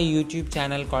 I have a YouTube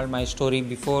channel called My Story.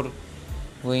 Before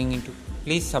going into,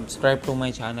 please subscribe to my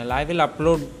channel. I will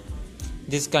upload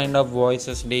this kind of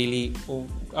voices daily.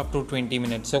 up to 20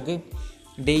 minutes. Okay,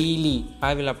 daily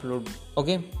I will upload.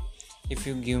 Okay, if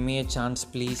you give me a chance,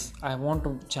 please. I want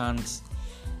a chance.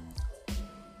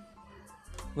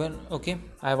 Well, okay,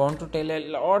 I want to tell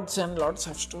lots and lots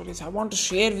of stories. I want to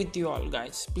share with you all,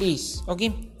 guys. Please.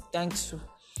 Okay, thanks.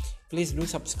 Please do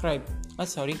subscribe.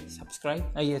 Subscribe.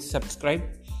 Yes, subscribe.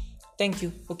 Thank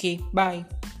you. Okay, bye.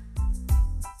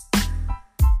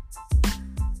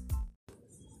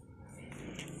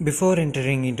 Before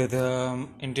entering into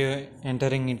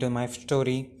my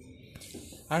story,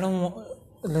 I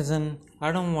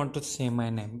don't want to say my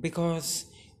name, because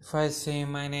if I say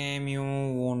my name, you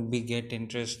won't be get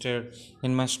interested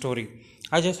in my story.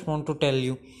 I just want to tell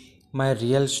you my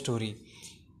real story.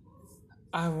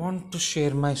 I want to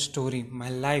share my story, my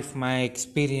life, my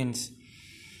experience.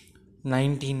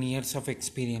 19 years of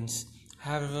experience.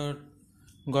 Have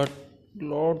got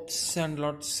lots and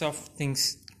lots of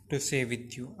things to say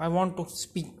with you. I want to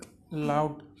speak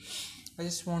loud. I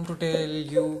just want to tell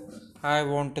you, I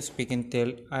want to speak in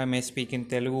I may speak in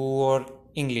Telugu or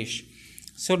English.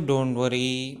 So don't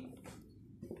worry.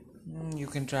 You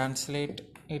can translate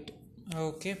it.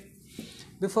 Okay.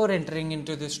 Before entering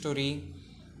into the story,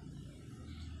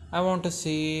 I want to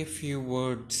say a few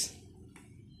words.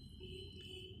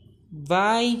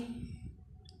 Why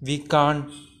we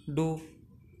can't do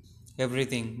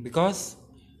everything? Because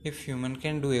if human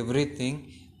can do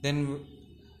everything, then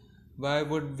why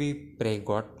would we pray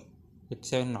God?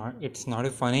 It's not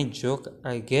a funny joke,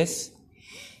 I guess.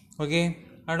 Okay,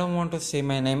 I don't want to say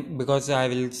my name, because I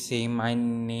will say my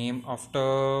name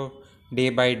after day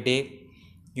by day.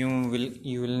 You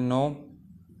will know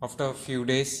after a few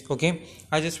days. Okay,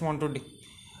 I just want to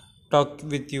talk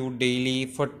with you daily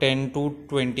for 10 to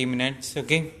 20 minutes.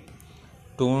 Okay,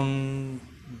 don't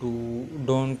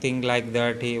think like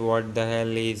that. Hey, what the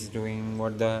hell is doing,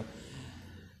 what the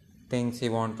things he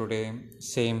want today.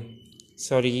 Same,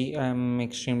 sorry, I'm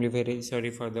extremely very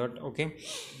sorry for that.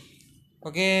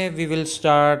 Okay, we will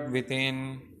start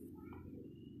within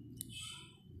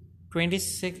 20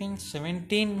 seconds.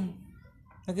 17,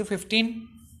 okay, 15,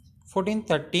 14,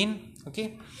 13.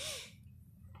 Okay,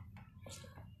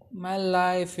 my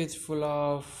life is full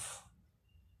of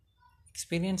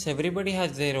experience. Everybody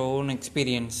has their own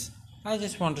experience. I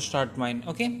just want to start mine.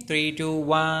 Okay, 3, 2,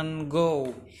 1,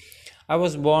 go. I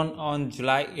was born on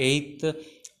July 8th,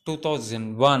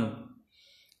 2001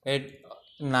 at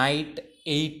night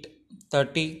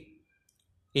 8:30,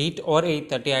 8 or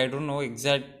 8:30, I don't know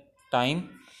exact time.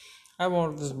 I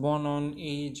was born on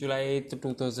July 8th,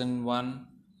 2001,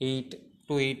 8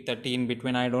 to 8:30, in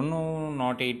between, I don't know,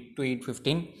 not 8 to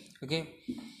 8:15. Okay,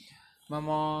 my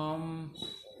mom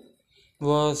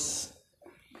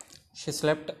she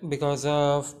slept because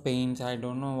of pains. I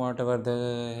don't know whatever the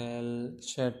hell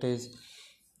shit is.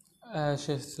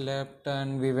 She slept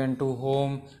and we went to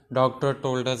home. Doctor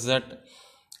told us that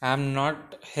I'm not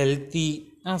healthy.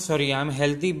 I'm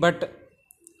healthy, but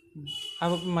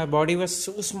my body was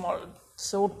so small,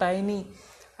 so tiny.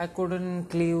 I couldn't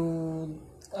cleave.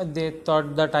 They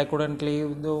thought that I couldn't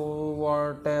cleave the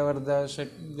whatever the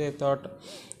shit they thought.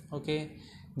 Okay,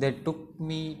 they took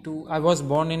me to. I was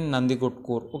born in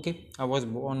Nandigotkur. Okay, I was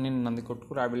born in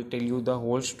Nandigotkur. I will tell you the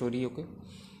whole story. Okay,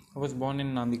 I was born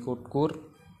in Nandigotkur,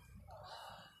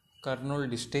 Kurnool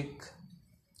district,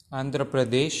 Andhra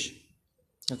Pradesh.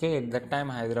 Okay, at that time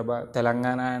Hyderabad,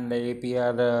 Telangana and AP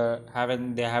are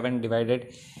haven't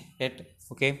divided yet.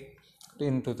 Okay,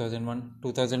 in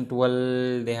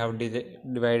 2012 they have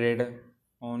divided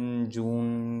on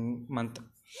June month.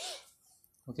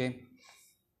 Okay,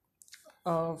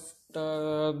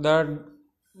 after that,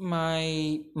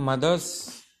 my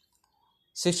mother's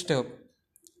sister,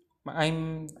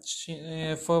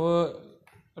 for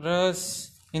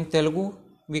us in Telugu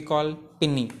we call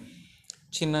Pinni,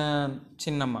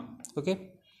 Chinnamma. Okay,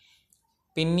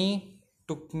 Pinni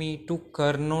took me to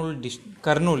Kurnool. It's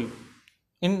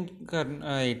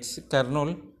Kurnool,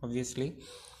 obviously.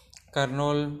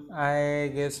 Kurnool, I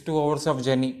guess 2 hours of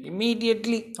journey.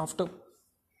 Immediately after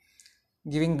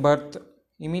giving birth,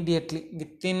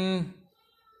 within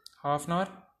half an hour.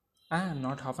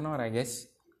 Not half an hour, I guess.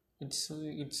 It's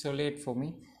so late for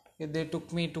me. They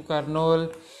took me to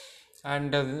Kurnool,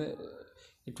 and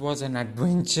it was an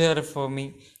adventure for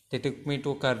me. They took me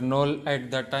to Kurnool. At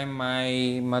that time,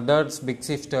 my mother's big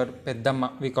sister,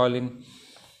 Peddamma, we call in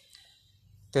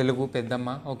Telugu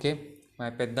Peddamma. Okay,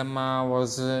 my Peddamma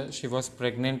she was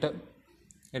pregnant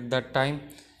at that time,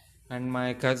 and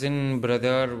my cousin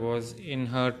brother was in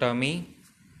her tummy.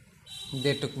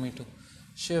 They took me to.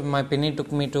 My Pinny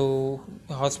took me to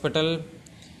hospital.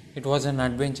 It was an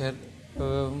adventure.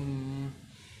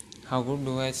 How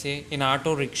do I say? In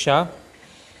auto rickshaw.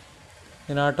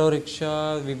 In auto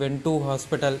rickshaw, we went to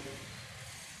hospital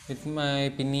with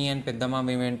my Pinny and Peddama.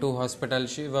 We went to hospital.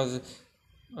 She was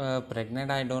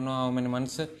pregnant. I don't know how many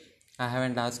months. I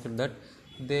haven't asked that.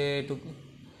 They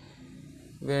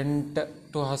went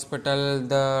to hospital.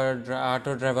 The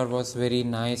auto driver was very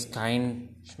nice, kind.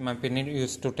 My Pinny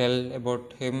used to tell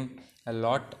about him a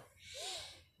lot.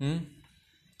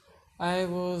 I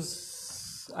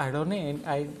don't know.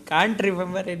 I can't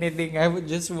remember anything. I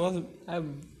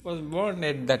was born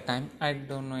at that time. I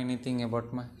don't know anything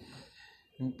about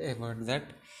that.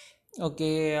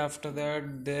 Okay, after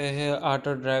that, the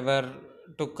auto driver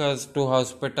took us to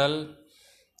hospital.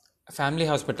 Family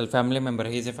member.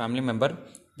 He's a family member.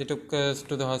 They took us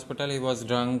to the hospital. He was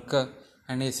drunk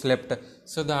and he slept.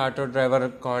 So the auto driver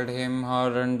called him,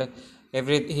 and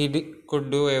could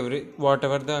do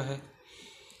whatever the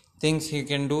things he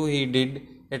can do, he did.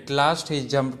 At last, he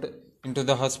jumped into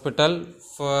the hospital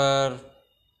for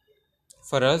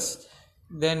us.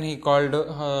 Then he called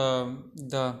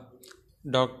the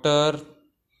doctor.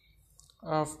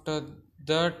 After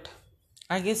that,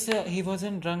 I guess he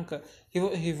wasn't drunk.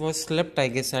 He was slept. I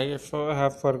guess I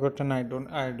have forgotten. I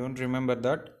don't remember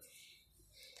that.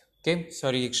 Okay,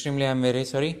 sorry. Extremely, I'm very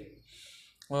sorry.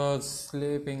 Was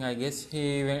sleeping. I guess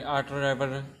auto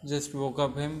driver just wake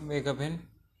up him,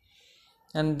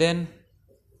 and then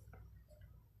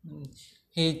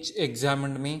he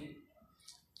examined me.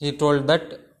 He told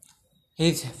that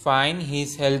he's fine,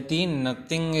 he's healthy,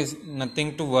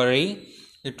 nothing to worry.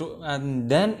 And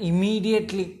then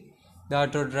immediately the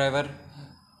auto driver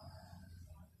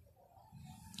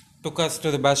took us to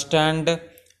the bus stand.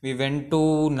 We went to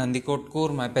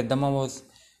Nandikotkur. My Peddama was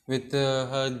with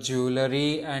her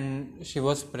jewelry and she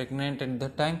was pregnant at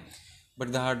that time.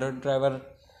 But the auto driver,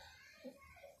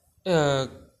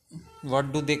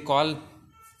 what do they call?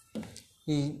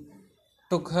 He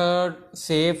took her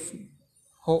safe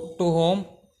to home,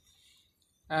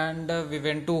 and we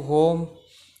went to home.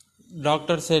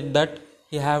 Doctor said that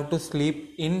he have to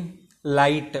sleep in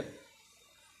light.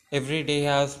 Every day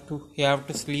he have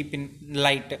to sleep in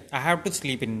light. I have to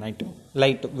sleep in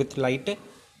light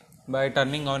by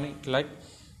turning on it light.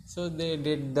 So they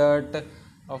did that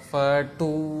for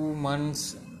 2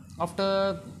 months.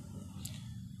 After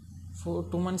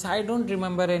 2 months, I don't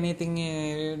remember anything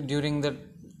during the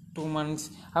 2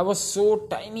 months. I was so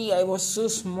tiny, I was so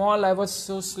small, I was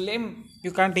so slim.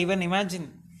 You can't even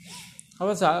imagine. I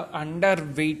was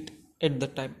underweight at the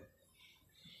time.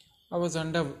 I was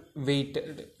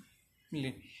underweight.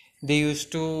 They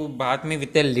used to bath me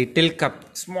with a little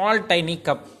cup, small tiny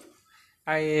cup.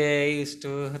 I used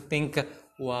to think,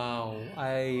 wow,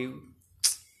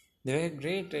 they were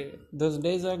great. Those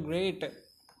days are great.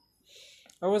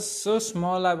 I was so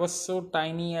small, I was so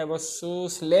tiny, I was so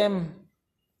slim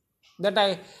that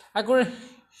I couldn't.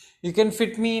 You can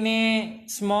fit me in a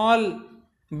small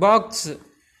box.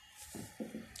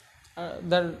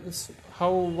 That is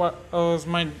how was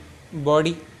my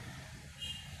body.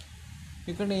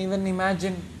 You can even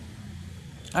imagine.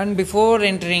 And before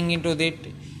entering into that,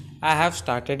 I have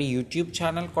started a YouTube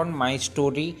channel called My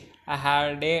Story. I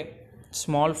had a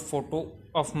small photo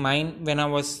of mine when I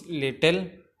was little.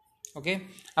 Okay,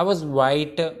 I was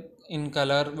white in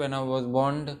color when I was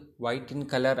born. White in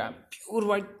color, I'm pure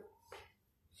white,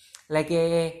 like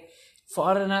a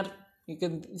foreigner. You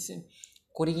can see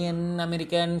Korean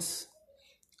Americans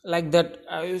like that.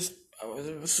 I was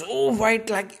so white,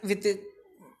 like with it.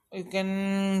 You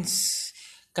can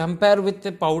compare with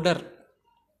the powder,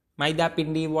 maida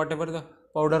pindi, whatever the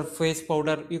powder, face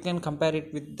powder. You can compare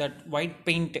it with that white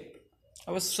paint.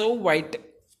 I was so white.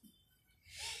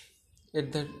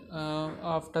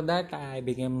 After that, I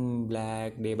became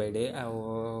black day by day.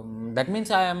 That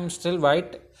means I am still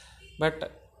white,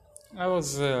 but I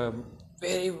was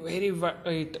very, very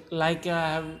white. Like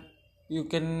you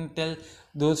can tell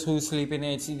those who sleep in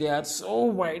HC, they are so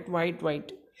white.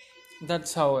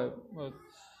 That's how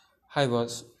I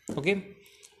was. Okay.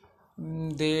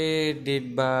 They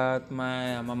did bath.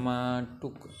 My mama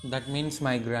took. That means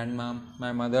my grandma,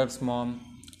 my mother's mom,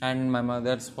 and my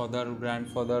mother's father,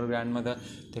 grandfather, grandmother.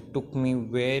 They took me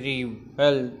very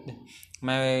well.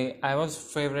 I was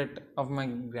favorite of my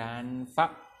grandpa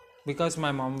because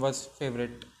my mom was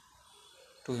favorite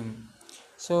to him.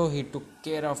 So he took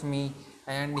care of me,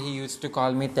 and he used to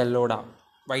call me Telloda,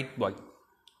 white boy.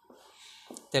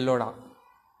 Telloda.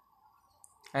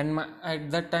 And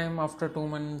at that time, after 2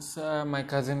 months, my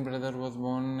cousin brother was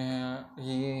born.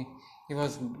 He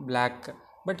was black,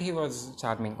 but he was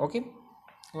charming. Okay,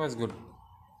 he was good.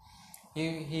 He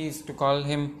used to call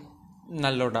him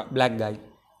Nalloda, black guy.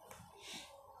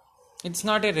 It's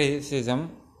not a racism.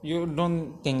 You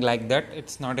don't think like that.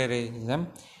 It's not a racism.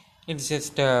 It's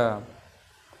just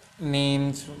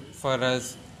names for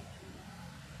us.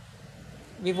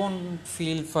 We won't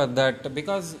feel for that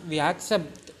because we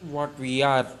accept what we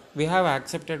are. We have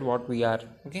accepted what we are.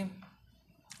 Okay.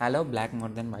 I love black more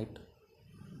than white.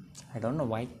 I don't know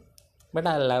why, but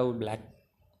I love black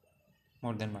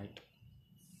more than white.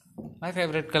 My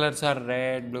favorite colors are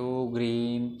red, blue,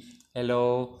 green,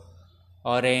 yellow,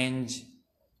 orange,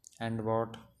 and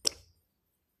what?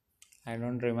 I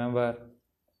don't remember.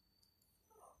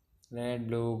 Red,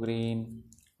 blue, green.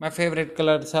 My favorite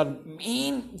colors are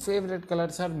main favorite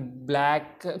colors are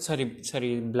black.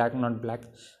 Sorry, black, not black.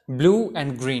 Blue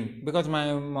and green. Because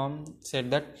my mom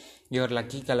said that your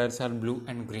lucky colors are blue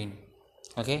and green.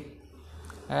 Okay.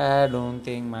 I don't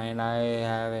think mine. I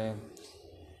have a,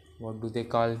 what do they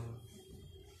call?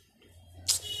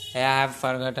 I have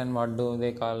forgotten what do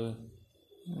they call.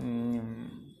 Mm,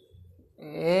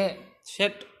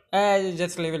 shit.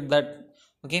 Just leave it that.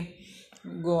 Okay.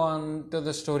 Go on to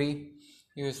the story.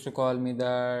 He used to call me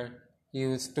that. He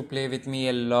used to play with me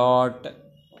a lot.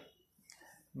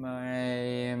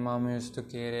 My mom used to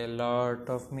care a lot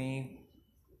of me.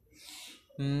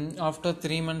 After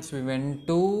 3 months, we went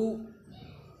to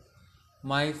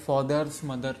my father's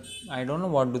mother. I don't know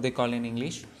what do they call in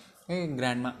English. Hey,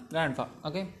 grandma, grandpa.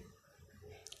 Okay,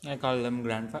 I call them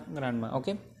grandma.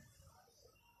 Okay,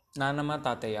 Nanama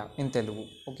Tataya in Telugu.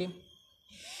 Okay.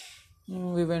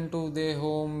 We went to their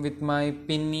home with my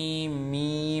pinny,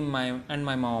 me, and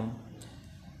my mom.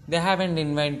 They haven't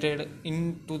invited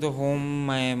into the home.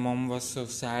 My mom was so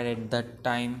sad at that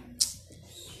time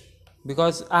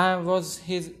because I was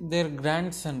their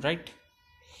grandson, right?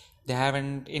 They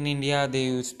haven't in India. They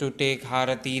used to take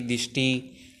Harati,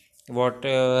 Dishti,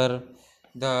 whatever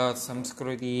the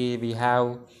Samskriti we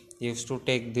have. They used to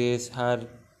take this, her,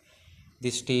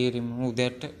 Dishti, remove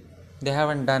that. They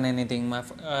haven't done anything. My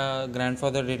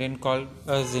grandfather didn't call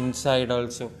us inside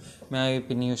also. My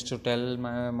opinion used to tell,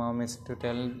 my mom used to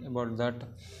tell about that.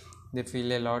 They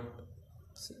feel a lot,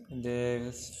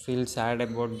 they feel sad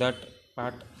about that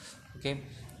part. Okay.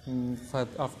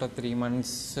 After 3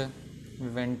 months, we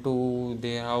went to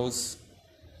their house.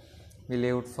 We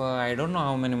lived for, I don't know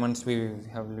how many months we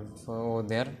have lived for over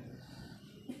there.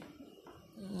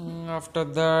 After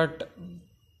that,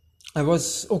 I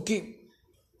was okay.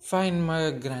 Fine,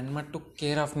 my grandma took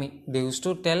care of me. They used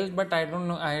to tell, but I don't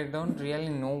know. I don't really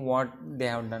know what they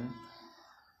have done.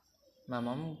 My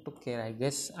mom took care, I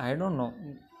guess. I don't know.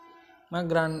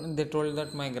 They told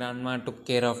that my grandma took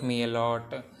care of me a lot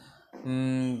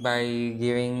by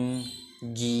giving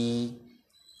ghee.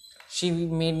 She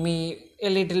made me a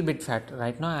little bit fat.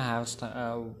 Right now, I have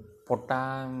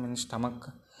potta in stomach,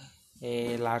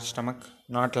 a large stomach,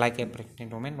 not like a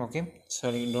pregnant woman. Okay,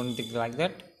 sorry, don't think like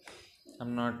that.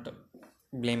 I'm not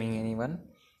blaming anyone.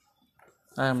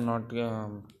 I am not.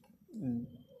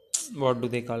 What do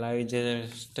they call? I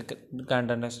just can't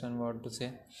understand what to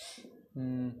say.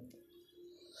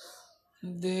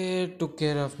 They took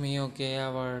care of me, okay,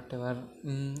 whatever.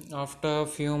 After a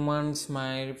few months,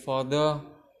 my father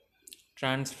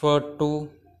transferred to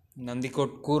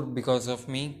Nandikot because of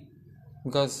me.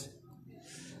 Because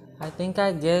I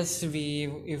guess if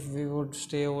we would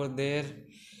stay over there,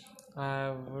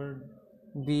 I would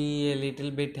be a little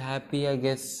bit happy. I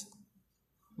guess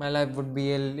my life would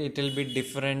be a little bit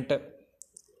different.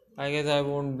 I guess I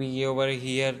won't be over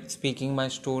here speaking my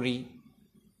story,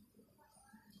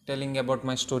 telling about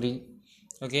my story.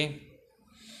 Okay,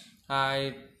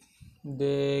 I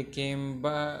they came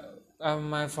by.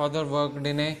 My father worked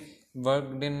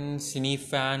in Cine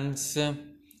Fans.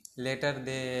 Later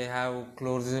they have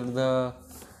closed the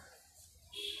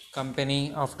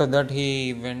company. After that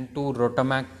he went to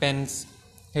Rotamac Pens.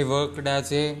 He worked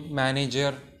as a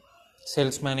manager,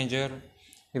 sales manager.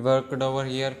 He worked over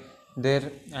here there,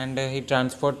 and he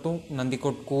transferred to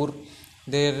Nandikot Kur.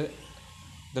 There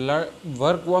the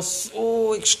work was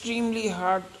so extremely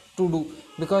hard to do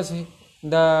because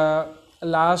the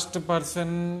last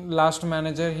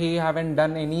manager, he haven't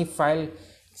done any file,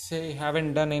 say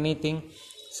haven't done anything.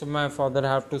 So my father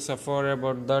have to suffer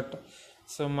about that.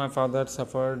 So my father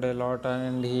suffered a lot,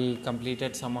 and he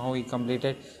completed,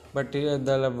 but the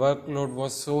workload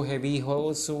was so heavy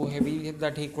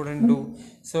that he couldn't do.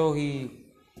 So he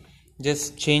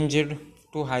just changed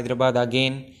to Hyderabad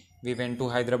again. We went to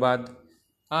Hyderabad.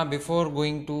 Before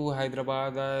going to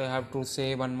Hyderabad, I have to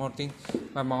say one more thing.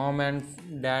 My mom and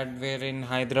dad were in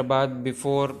Hyderabad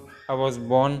before I was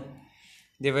born.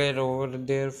 They were over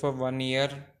there for 1 year.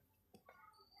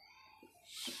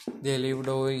 They lived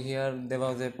over here. There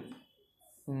was a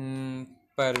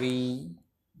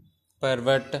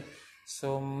Parvat. So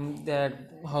that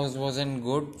house wasn't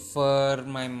good for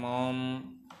my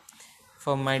mom.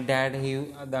 For my dad,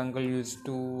 the uncle used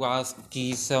to ask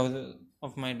keys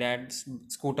of my dad's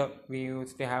scooter. We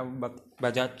used to have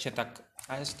Bajaj Chetak.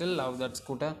 I still love that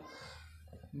scooter,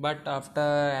 but after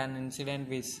an incident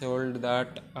we sold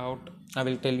that out. I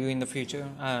will tell you in the future.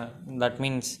 That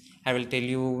means I will tell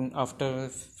you after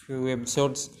few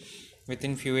episodes.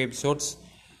 Within few episodes,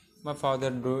 my father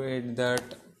did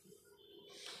that.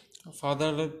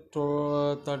 Father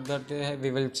thought that we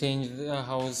will change the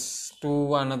house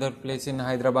to another place in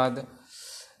Hyderabad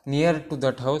near to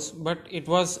that house, but it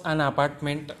was an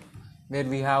apartment where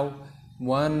we have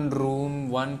one room,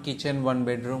 one kitchen, one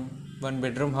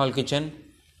bedroom, hall, kitchen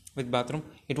with bathroom.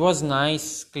 It was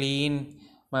nice, clean.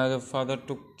 My father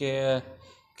took care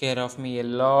of me a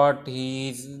lot.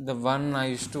 He's the one I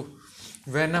used to,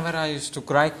 whenever I used to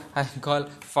cry, I call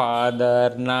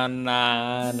father,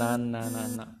 nana, nana,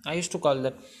 nana. I used to call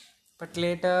that. But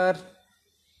later,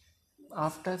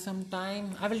 after some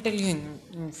time, I will tell you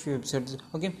in few episodes.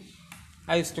 Okay,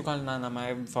 I used to call nana.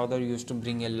 My father used to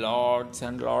bring a lots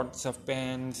and lots of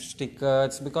pens,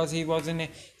 stickers, because he was a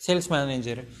sales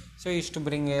manager. So he used to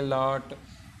bring a lot.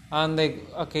 On the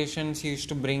occasions, he used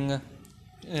to bring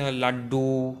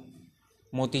laddu,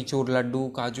 motichur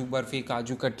laddu, kaju barfi,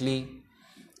 kaju katli,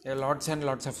 lots and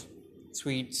lots of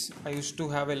sweets. I used to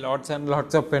have a lots and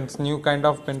lots of pens, new kind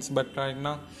of pens, but right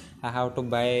now I have to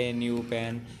buy a new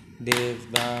pen. This,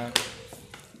 that.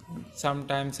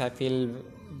 Sometimes I feel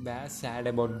sad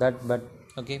about that, but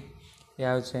okay, we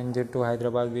have changed it to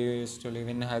Hyderabad. We used to live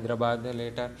in Hyderabad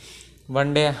later.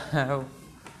 One day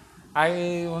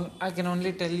I can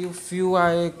only tell you few.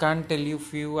 I can't tell you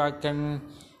few. I can,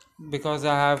 because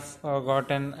I have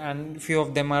gotten, and few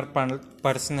of them are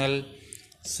personal.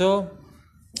 So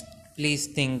please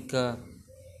think. I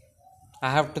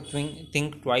have to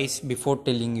think twice before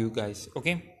telling you guys.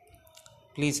 Okay,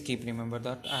 please keep remember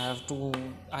that.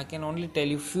 I can only tell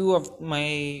you few of my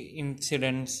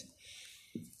incidents.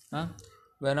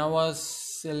 When I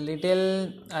was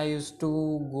little, I used to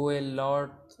go a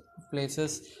lot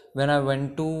places. When I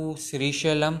went to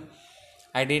Srishalam,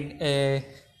 I did a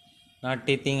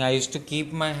naughty thing. I used to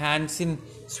keep my hands in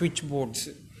switchboards.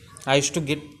 I used to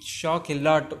get shocked a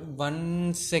lot.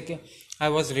 1 second, I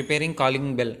was repairing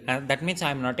calling bell. That means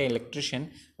I am not an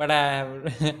electrician, but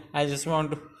I just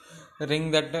want to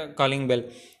ring that calling bell.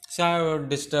 So I would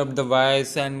disturb the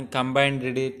voice and combined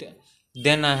it.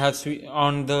 Then I have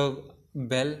on the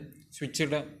bell,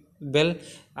 switched bell.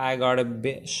 I got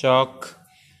a shock.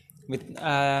 With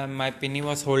my Penny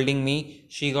was holding me.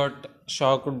 She got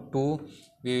shocked too.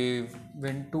 We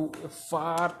went too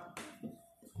far.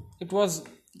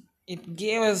 It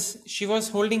gave us. She was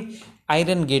holding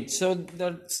iron gate, so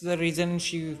that's the reason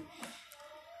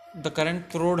the current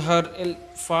threw her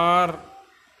far.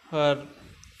 Her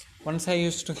once I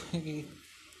used to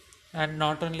and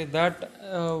not only that,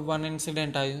 one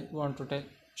incident I want to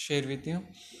share with you.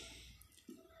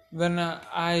 When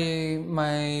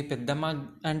my Peddamma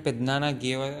and Pednana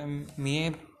gave me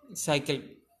a cycle.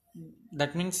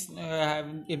 That means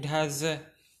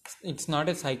it's not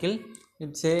a cycle.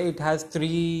 It has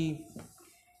 3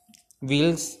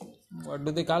 wheels. What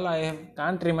do they call?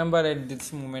 Can't remember at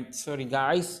this moment. Sorry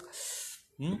guys.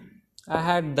 I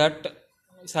had that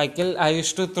cycle. I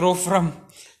used to throw from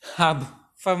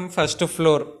first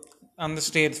floor on the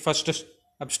stairs, first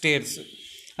upstairs.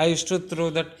 I used to throw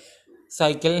that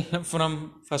cycle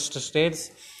from first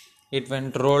stairs. It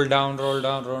went roll down,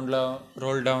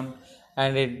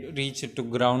 and it reached to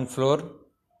ground floor.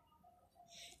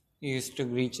 Used to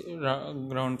reach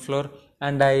ground floor,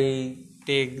 and I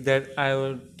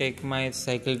would take my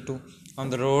cycle to on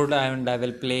the road, and I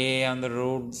will play on the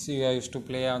roads. I used to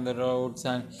play on the roads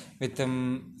and with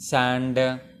sand.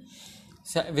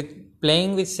 With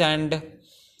playing with sand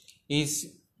is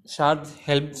sharp,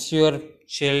 helps your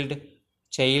child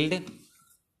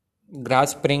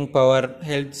grasping power,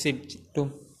 helps it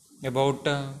to about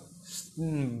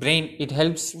brain. It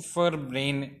helps for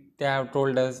brain. They have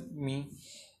told us me.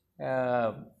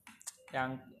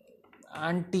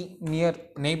 Auntie, near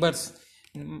neighbors,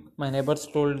 my neighbors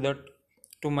told that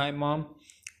to my mom,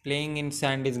 playing in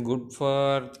sand is good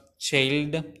for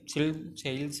children's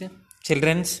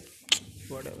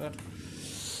whatever.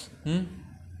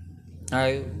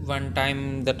 One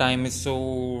time, the time is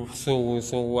so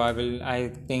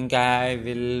I think I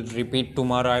will repeat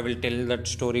tomorrow. I will tell that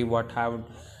story what I have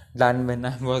done when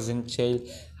I was in jail.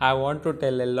 I want to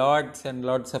tell lots and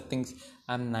lots of things.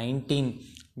 I'm 19.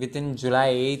 Within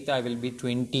July 8th I will be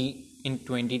 20 in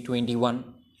 2021.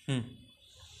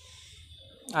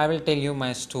 I will tell you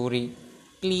my story.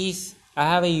 Please I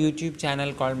have a YouTube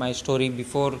channel called My Story.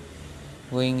 Before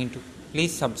going into,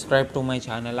 please subscribe to my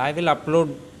channel. I will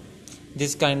upload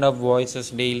this kind of voices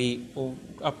daily,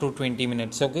 up to 20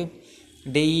 minutes. Okay,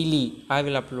 daily I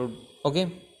will upload.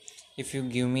 Okay, if you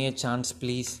give me a chance,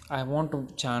 please. I want a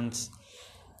chance.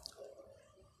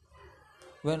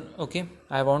 Well, okay,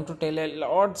 I want to tell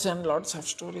lots and lots of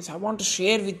stories. I want to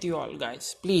share with you all,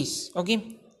 guys. Please,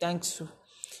 okay, thanks.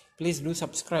 Please do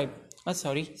subscribe.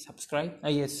 Subscribe.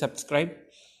 Yes, subscribe.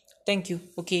 Thank you.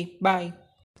 Okay, bye.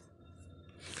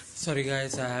 Sorry,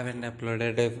 guys, I haven't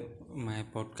uploaded my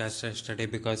podcast yesterday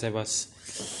because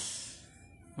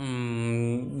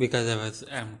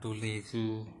I'm too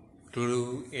lazy to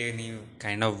do any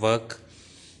kind of work.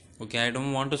 Okay, I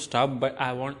don't want to stop, but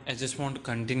I just want to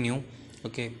continue.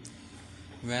 Okay,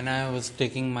 when I was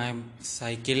taking my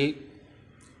cycle,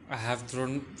 I have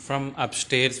thrown from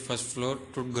upstairs first floor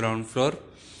to ground floor.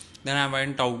 Then I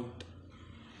went out.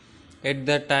 At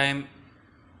that time,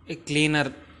 a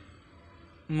cleaner,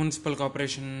 municipal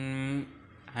corporation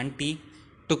auntie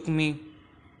took me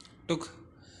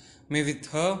with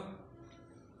her.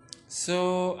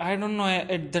 So I don't know.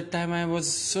 At that time, I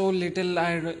was so little.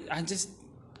 I just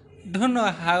don't know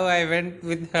how I went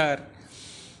with her.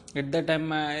 At that time,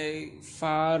 my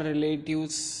far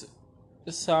relatives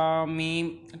saw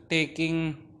me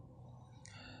taking.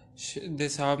 They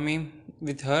saw me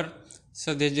with her,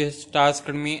 so they just asked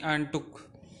me and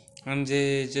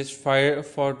they just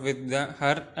fought with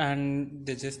her, and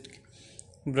they just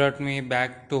brought me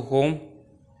back to home.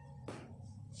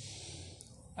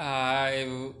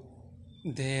 They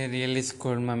really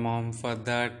scolded my mom for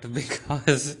that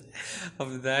because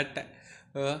of that.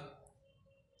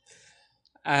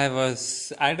 I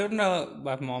don't know,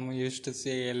 my mom used to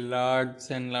say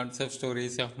lots and lots of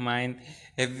stories of mine.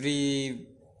 Every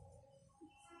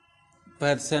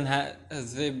person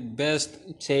has the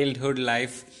best childhood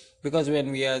life, because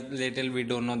when we are little, we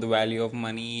don't know the value of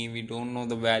money, we don't know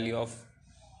the value of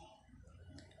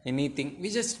anything. We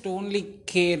just only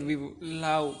care, we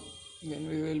love. When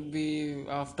we will be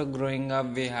after growing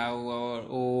up, we have our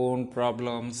own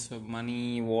problems,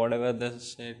 money, whatever the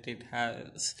shit it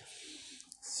has.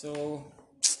 So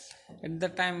at the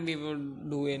time we would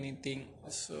do anything,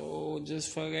 so just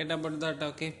forget about that.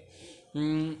 Okay.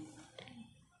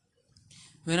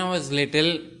 When I was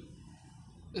little,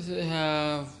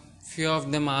 few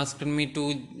of them asked me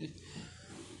to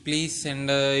please send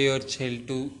your child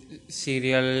to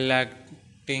serial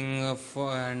acting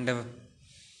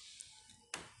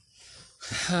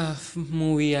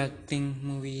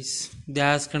movies. They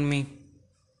asked me,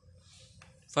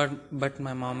 but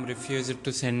my mom refused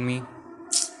to send me.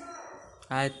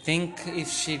 I think if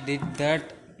she did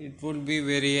that, I would be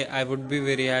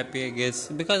very happy, I guess,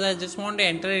 because I just want to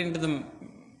enter into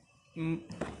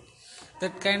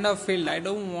that kind of field. I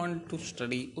don't want to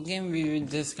study. Okay, we will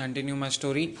just continue my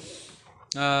story.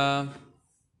 Went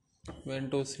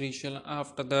to Srishal.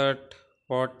 After that,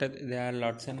 there are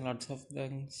lots and lots of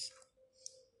things.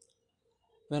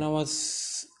 When I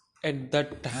was at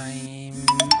that time,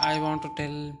 I want to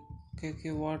tell.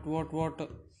 Okay, what?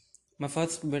 My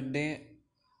first birthday.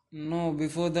 No,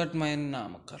 before that, my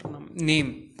Namakarnam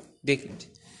name.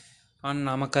 On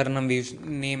Namakarnam, we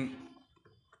name.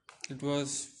 It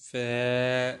was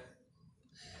fair.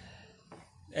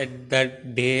 At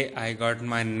that day, I got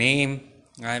my name.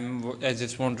 I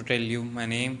just want to tell you my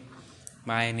name.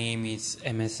 My name is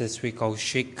MSSV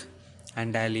Kaushik,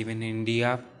 and I live in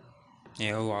India.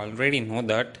 You already know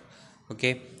that.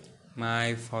 Okay.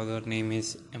 My father name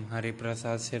is M. Hari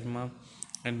Prasad Sharma,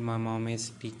 and my mom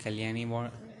is T.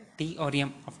 Kalyani T or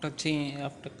M.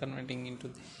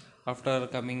 After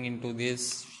coming into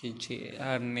this,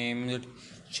 her name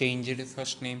changed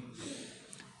first name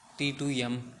T to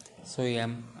M. So I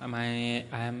am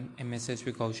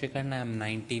MSSV Kaushik, and I am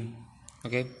 19.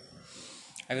 Okay.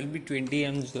 I will be 20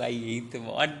 on July 8th.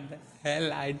 What the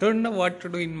hell? I don't know what to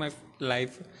do in my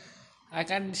life. I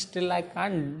don't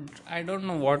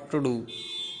know what to do.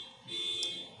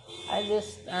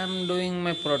 I'm doing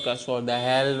my podcast. What the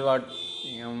hell?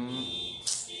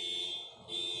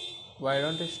 Why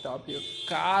don't you stop your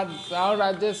car sound?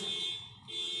 I just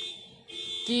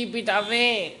keep it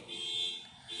away.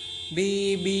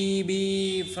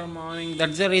 Be from morning.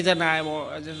 That's the reason I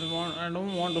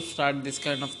don't want to start this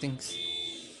kind of things.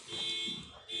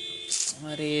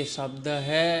 अरे शब्द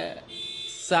है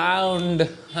sound.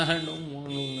 I don't want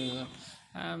to.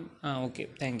 Okay,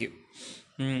 thank you.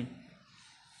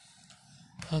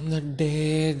 On the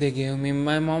day they gave me,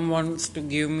 my mom wants to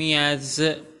give me as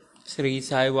Sri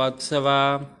Sai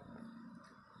Vatsava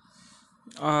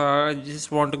I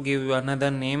just want to give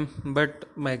another name, but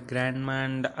my grandma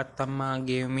and Attamma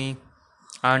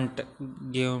aunt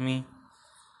gave me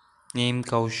name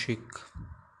Kaushik.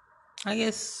 I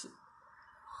guess,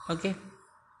 okay.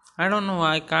 I don't know,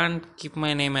 I can't keep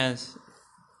my name as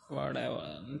what I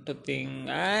want to think.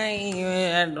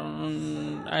 I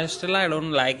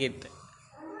don't like it.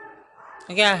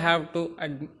 Okay, I have to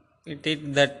admit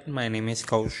it that my name is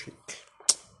Kaushik.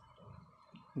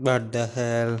 What the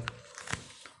hell?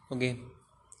 Okay,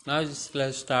 now just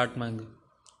let's start my.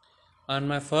 On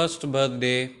my first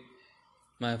birthday,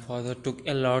 my father took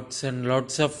a lots and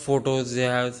lots of photos. They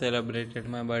have celebrated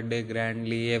my birthday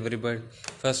grandly. Everybody,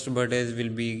 first birthdays will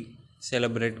be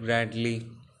celebrated grandly.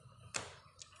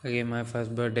 Okay, my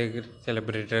first birthday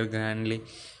celebrated grandly,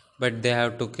 but they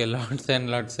have took a lots and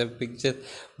lots of pictures.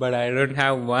 But I don't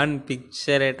have one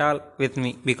picture at all with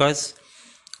me because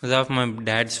of my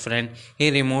dad's friend.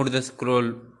 He removed the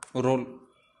scroll roll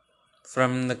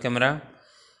from the camera,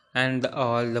 and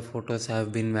all the photos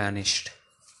have been vanished.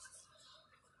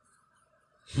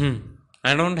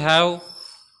 I don't have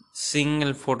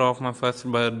single photo of my first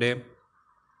birthday.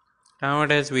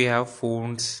 Nowadays we have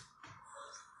phones,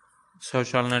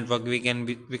 social network. We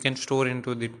can store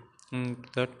into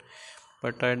that,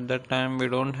 but at that time we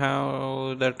don't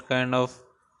have that kind of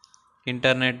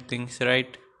internet things,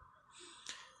 right?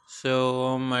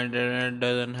 So my dad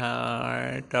doesn't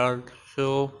have it all.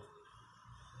 So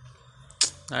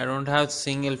I don't have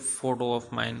single photo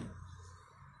of mine.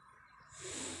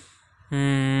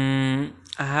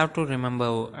 I have to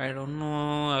remember. I don't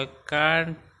know. I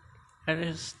can't.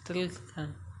 I still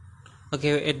can't.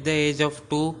 Okay, at the age of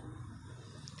 2,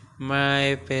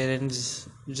 my parents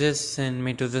just sent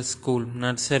me to the school,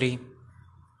 nursery.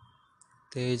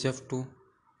 The age of 2,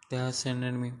 they have sent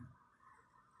me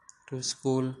to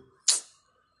school.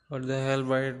 What the hell?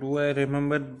 Why do I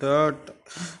remember that?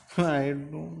 I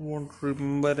don't want to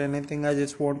remember anything. I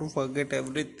just want to forget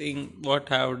everything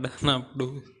what I have done up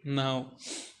to now.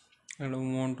 I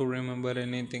don't want to remember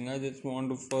anything. I just want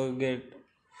to forget.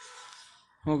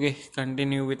 Okay,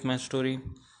 continue with my story.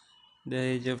 The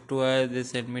age of 2, they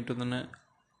sent me to the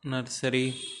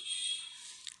nursery.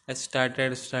 I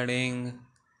started studying.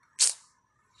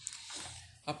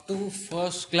 Up to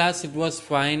first class, it was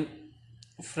fine.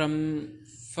 From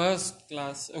first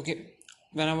class, okay,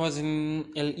 when I was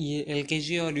in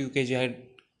LKG or UKG, I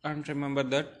can't remember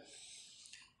that.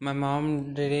 My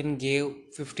mom didn't give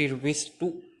 50 rupees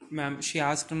to ma'am. She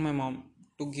asked my mom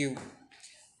to give.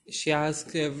 She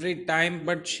asks every time,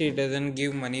 but she doesn't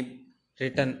give money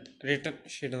return.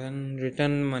 She doesn't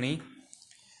return money.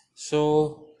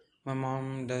 So my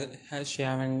mom she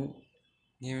haven't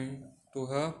given to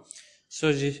her.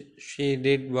 So she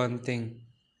did one thing.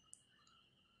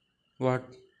 What?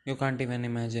 You can't even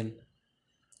imagine.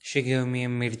 She gave me a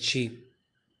mirchi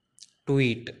to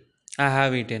eat. I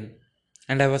have eaten.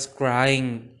 And I was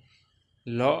crying.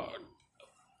 Lord,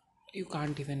 you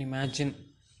can't even imagine.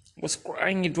 I was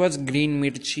crying. It was green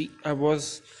mirchi. I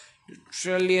was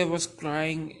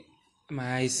crying.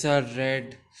 My eyes are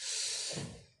red.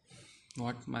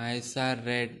 What? My eyes are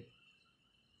red.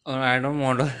 Oh, I don't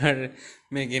want to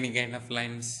make any kind of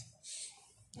lines.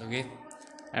 Okay?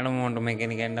 I don't want to make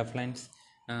any kind of lines.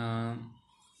 Uh,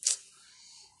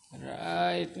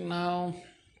 right now,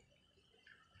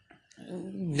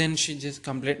 then she just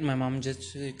complained. My mom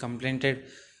just complained to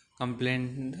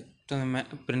the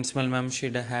principal ma'am. She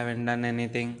haven't done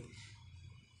anything.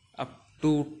 Up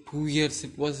to 2 years,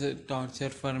 it was a torture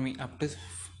for me. Up to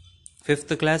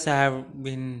fifth class, I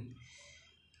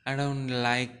don't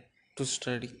like to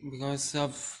study because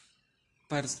of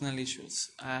personal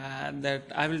issues.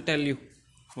 That I will tell you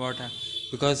what.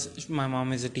 Because my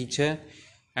mom is a teacher,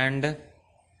 and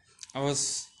I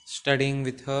was studying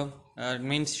with her. It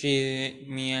means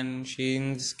me and she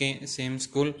in the same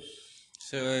school,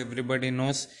 so everybody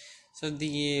knows. So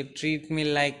they treat me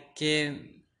like a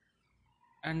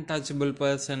untouchable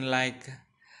person. Like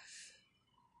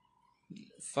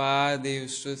far they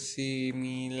used to see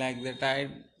me like that. I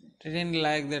didn't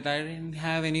like that. I didn't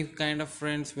have any kind of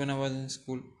friends when I was in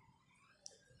school.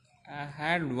 I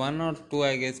had one or two,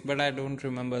 I guess, but I don't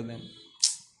remember them.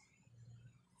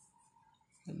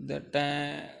 That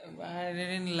I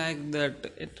didn't like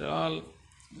that at all,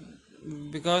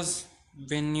 because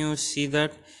when your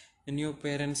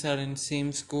parents are in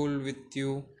same school with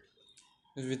you,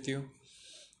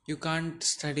 you can't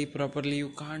study properly,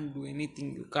 you can't do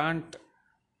anything, you can't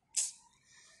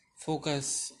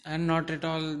focus, and not at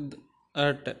all.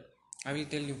 At I will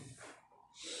tell you,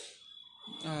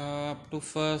 Up to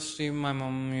first year, my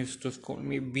mom used to scold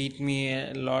me, beat me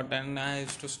a lot, and I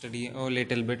used to study a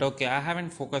little bit. Okay, I haven't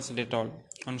focused at all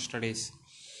on studies.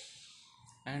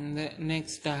 And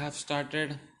next, I have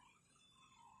started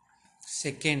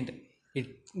second.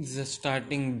 It's the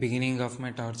starting beginning of my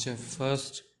torture.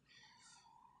 First,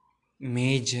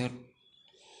 major.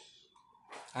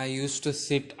 I used to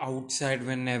sit outside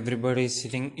when everybody is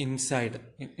sitting inside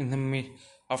in the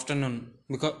afternoon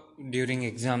because during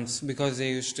exams, because they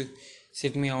used to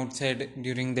sit me outside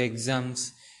during the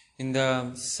exams in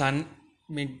the sun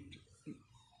mid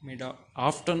mid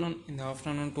afternoon, in the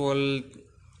afternoon 12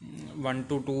 1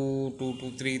 to 2 2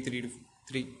 to 3 3 to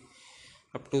 3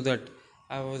 up to that.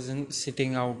 I wasn't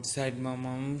sitting outside. My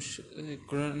mom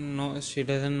couldn't know, she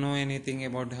doesn't know anything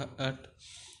about that.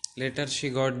 Later she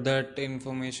got that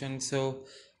information, so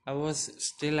I'm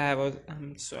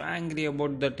so angry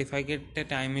about that. If I get a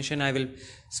time machine, I will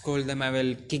scold them, I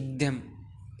will kick them,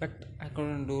 but I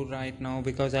couldn't do right now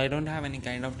because I don't have any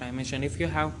kind of time machine. If you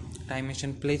have time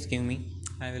machine, please give me,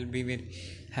 I will be very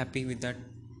happy with that,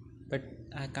 but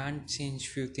I can't change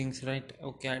few things, right?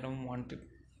 Okay, I don't want it.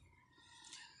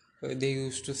 They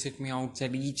used to sit me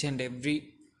outside each and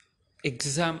every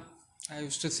exam. I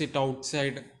used to sit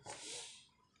outside.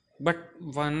 But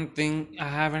one thing I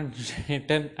haven't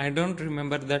written, I don't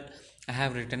remember that I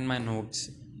have written my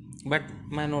notes, but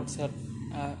my notes are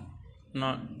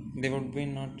not, they would be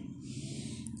not,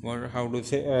 what, how to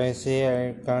say,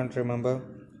 I can't remember.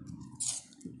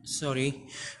 Sorry,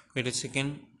 wait a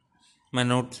second. My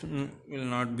notes will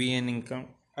not be an income.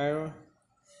 I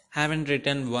haven't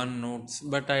written one notes,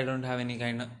 but I don't have any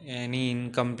kind of any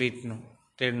incomplete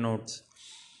notes,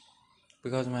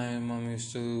 because my mom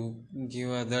used to give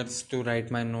others to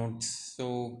write my notes,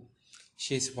 so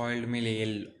she spoiled me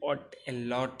a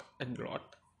lot.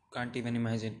 Can't even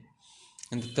imagine.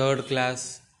 In the third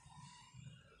class,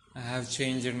 I have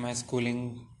changed my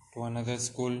schooling to another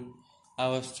school. I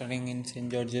was studying in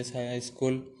St. George's High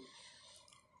School,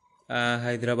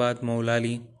 Hyderabad,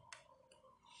 Maulali,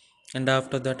 and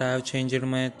after that I have changed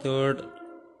my third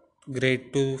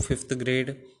grade to fifth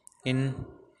grade in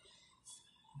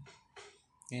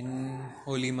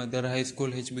Holy Mother High School,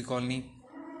 HB Colony.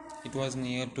 It was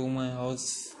near to my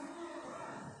house,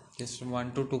 just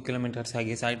 1 to 2 kilometers, I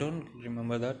guess. I don't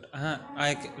remember that.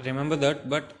 Remember that,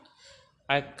 but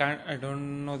I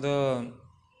don't know the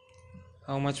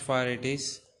how much far it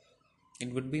is.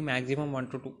 It would be maximum 1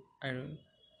 to 2.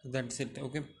 That's it.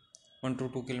 Okay, 1 to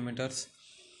 2 kilometers.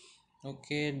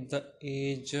 Okay, the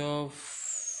age of,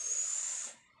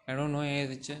 I don't know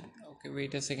age. Okay,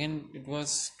 wait a second. It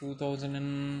was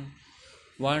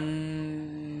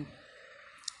 2001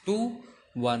 to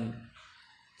 1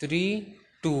 3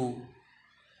 2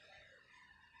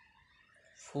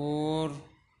 4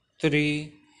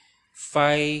 3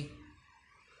 5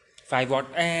 5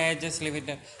 what, just leave it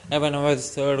there. When I was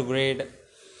third grade,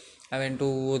 I went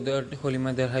to the Holy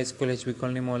Mother High School, HB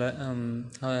Colony,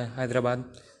 Hyderabad.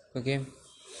 Okay,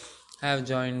 I have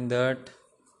joined that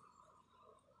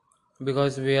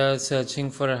because we are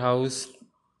searching for a house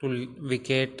to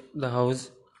vacate the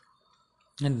house.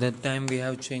 At that time we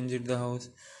have changed the house.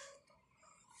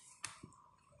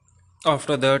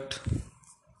 After that,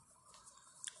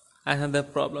 another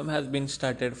problem has been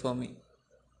started for me.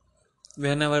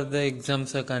 Whenever the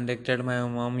exams are conducted, my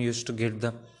mom used to get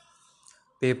the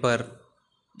paper,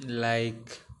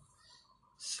 like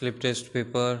slip test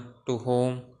paper, to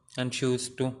home, and she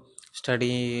used to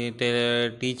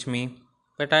teach me.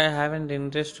 But I haven't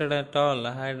interested at all.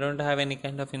 I don't have any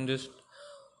kind of interest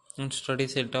in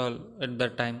studies at all at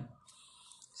that time.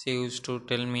 She used to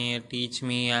tell me, teach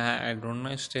me. I don't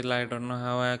know. Still, I don't know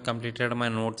how I completed my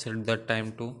notes at that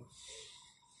time too.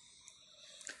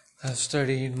 I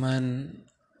studied man,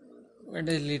 but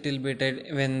a little bit.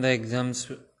 When the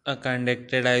exams are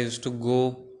conducted, I used to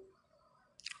go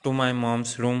to my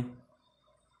mom's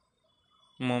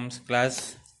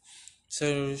class.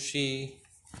 So she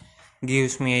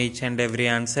gives me each and every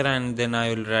answer, and then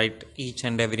I will write each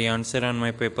and every answer on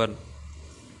my paper.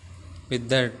 With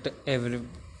that, every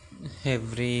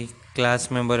class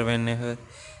member, whenever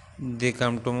they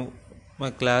come to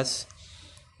my class,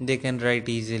 they can write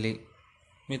easily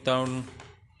without,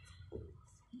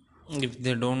 if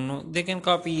they don't know, they can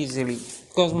copy easily,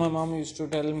 because my mom used to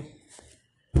tell me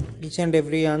each and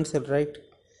every answer, right?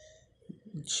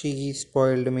 She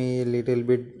spoiled me a little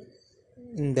bit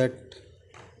in that.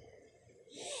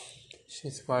 She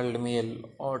spoiled me a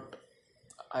lot.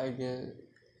 I guess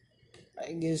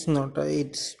I guess not.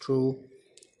 It's true,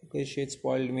 because she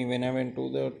spoiled me when I went to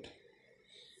that.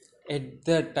 At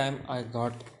that time, I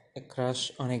got a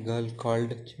crush on a girl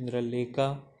called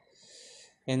Chandralekha.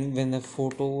 and when the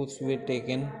photos were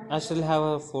taken, I still have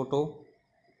a photo.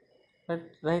 But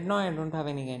right now, I don't have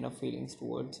any kind of feelings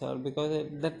towards her because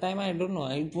at that time I don't know.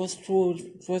 It was true.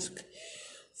 It was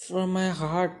from my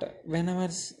heart. When I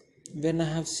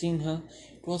have seen her,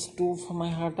 it was true from my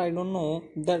heart. I don't know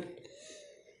that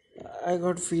I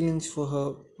got feelings for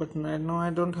her, but right now I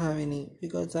don't have any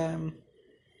because I am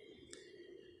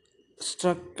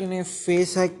stuck in a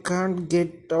phase I can't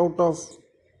get out of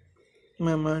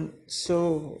my mind.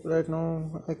 So right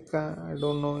now I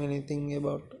don't know anything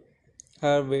about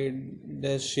her. Where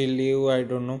does she live? I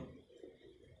don't know.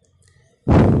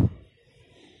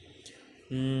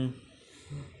 Hmm.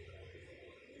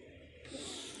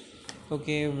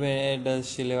 Okay, where does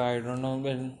she live? I don't know.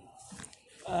 But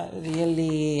I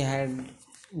really had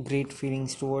great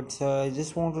feelings towards her. I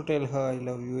just want to tell her I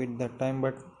love you at that time,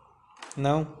 but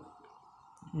now,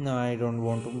 no, I don't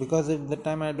want to because at the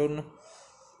time I don't know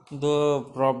the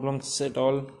problems at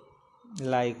all,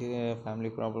 like family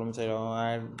problems at all.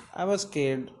 I was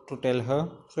scared to tell her,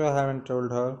 so I haven't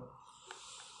told her.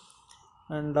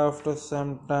 And after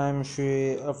some time,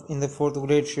 in the fourth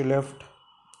grade she left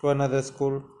to another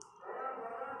school.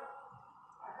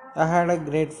 I had a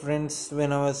great friends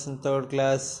when I was in third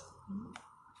class.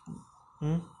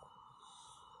 Hmm?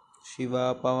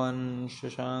 Shiva, Pawan,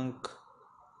 Shashank,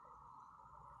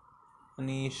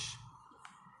 Anish,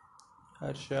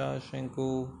 Harsha,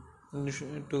 Shanku,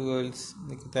 two girls,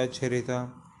 Nikita, Charita,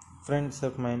 friends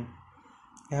of mine.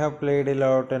 I have played a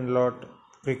lot and lot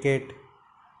cricket.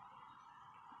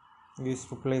 We used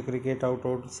to play cricket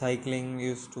out, cycling. We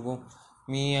used to go.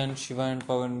 Me and Shiva and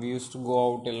Pawan, we used to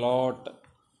go out a lot,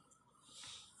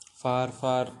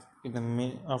 far. In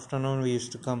the afternoon, we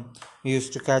used to come. We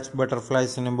used to catch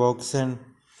butterflies in a box and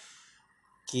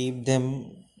keep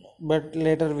them, but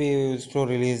later we used to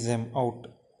release them out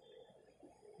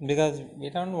because we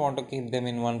don't want to keep them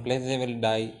in one place, they will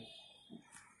die.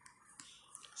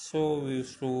 So we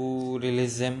used to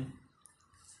release them.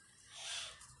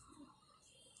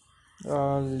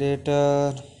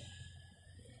 Later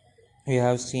we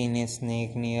have seen a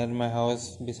snake near my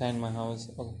house, beside my house.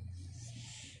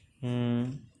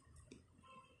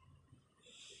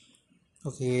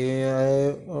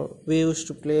 Okay. We used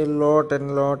to play a lot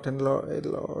and lot.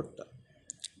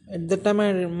 At the time,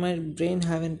 my brain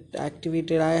haven't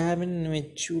activated. I haven't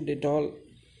matured at all.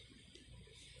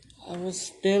 I was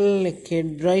still a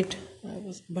kid, right?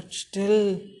 But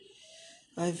still,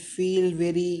 I feel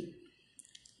very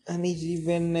uneasy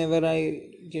whenever I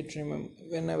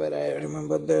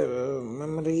remember the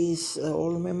memories,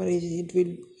 old memories.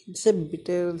 It's a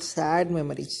bitter, sad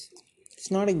memories. It's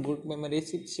not a good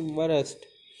memories. It's worst.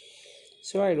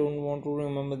 So I don't want to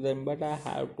remember them, but I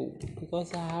have to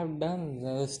because I have done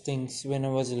those things when I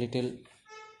was little.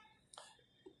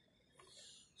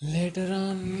 Later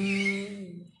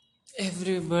on,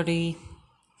 everybody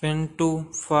went to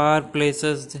far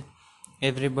places.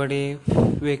 Everybody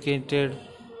vacated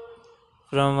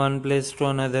from one place to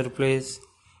another place.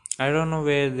 I don't know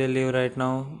where they live right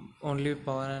now. Only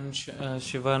Pawan and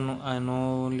Shiva, I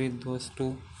know only those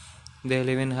two. They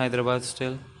live in Hyderabad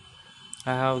still.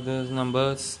 I have those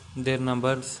numbers, their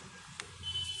numbers.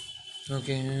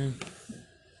 Okay,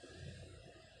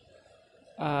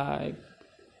 I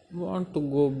want to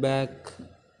go back,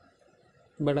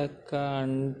 but I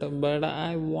can't. But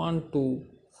I want to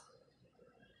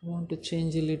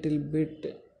change a little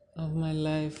bit of my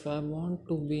life. I want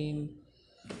to be in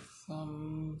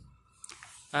some.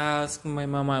 I asked my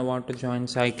mom I want to join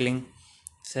cycle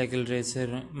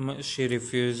racer. She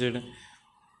refused.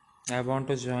 I want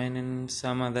to join in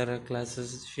some other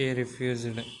classes. She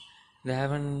refused. They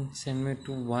haven't sent me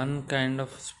to one kind of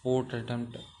sport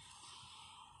attempt.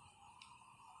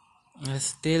 I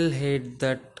still hate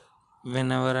that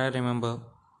whenever I remember.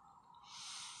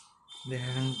 They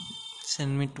haven't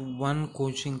sent me to one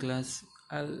coaching class.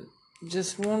 I'll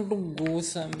just want to go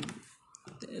something.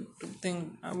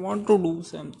 I want to do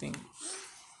something,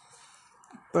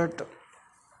 but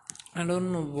I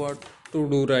don't know what to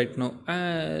do right now.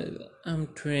 I'm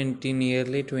 20,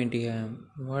 nearly 20. I am.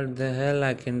 What the hell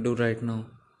I can do right now?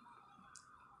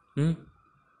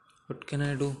 What can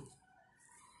I do?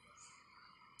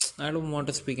 I don't want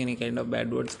to speak any kind of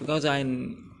bad words because I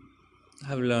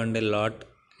have learned a lot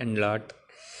and lot.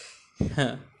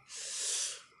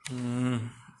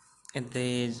 At the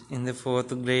age in the fourth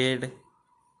grade,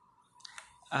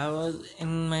 I was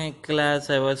in my class.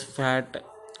 I was fat.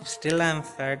 Still, I'm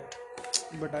fat,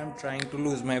 but I'm trying to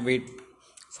lose my weight.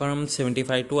 From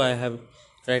 75 to I have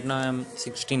right now I'm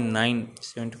 69.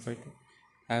 75 to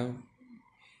I have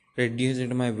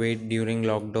reduced my weight during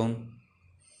lockdown.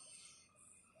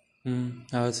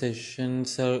 Our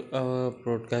sessions, our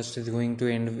broadcast is going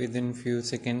to end within few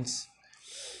seconds.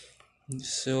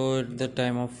 So at the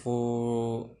time of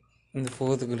in the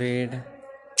fourth grade,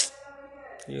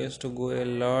 I used to go a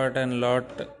lot and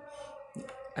lot.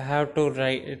 I have to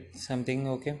write something.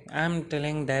 Okay, I'm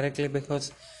telling directly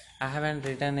because I haven't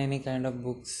written any kind of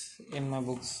books in my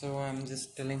books, so I'm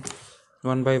just telling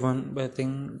one by one, by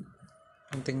thing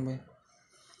by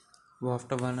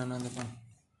after one another one.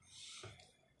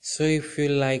 So if you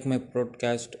like my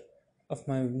broadcast of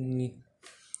my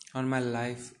on my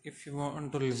life, if you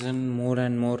want to listen more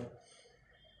and more,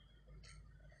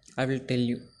 I will tell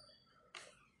you.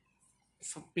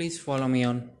 So please follow me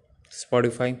on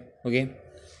Spotify. Okay,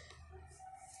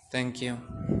 thank you.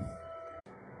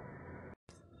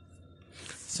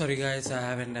 Sorry guys, I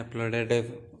haven't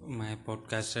uploaded my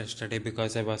podcast yesterday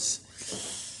because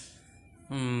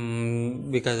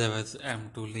I'm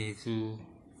too lazy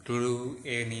to do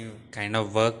any kind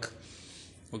of work.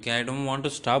 Okay, I don't want to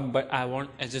stop, but I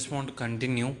just want to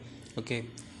continue. Okay,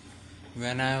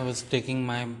 when I was taking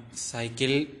my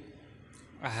cycle,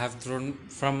 I have thrown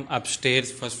from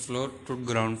upstairs first floor to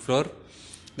ground floor.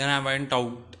 Then I went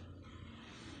out.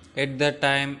 At that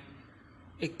time,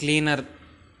 a cleaner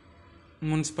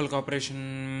municipal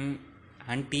corporation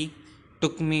auntie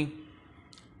took me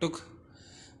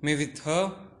with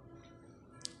her.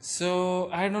 So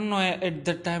I don't know, at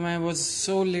that time I was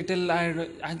so little,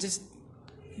 I just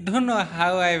don't know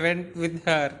how I went with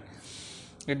her.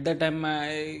 At that time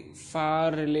my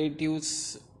far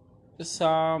relatives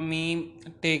saw me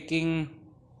taking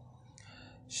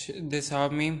they saw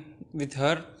me with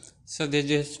her, so they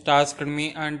just asked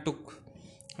me and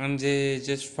they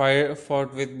just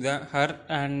fought with her,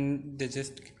 and they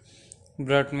just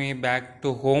brought me back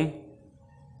to home.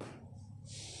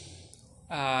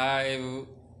 I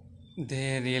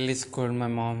They really scolded my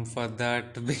mom for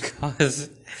that because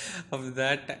of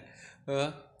that.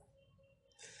 Uh,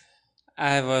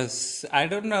 I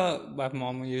don't know, my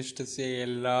mom used to say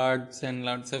lots and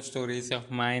lots of stories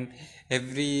of mine.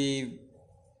 Every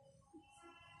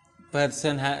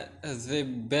person has the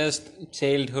best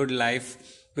childhood life,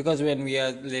 because when we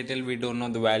are little, we don't know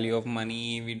the value of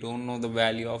money, we don't know the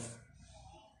value of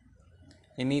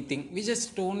anything, we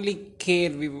just only care,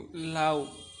 we love.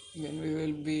 When we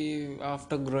will be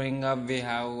after growing up, we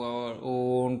have our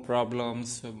own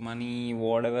problems, money,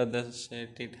 whatever the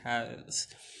shit it has.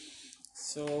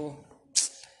 So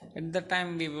at the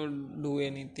time we would do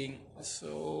anything,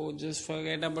 so just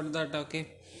forget about that. Okay.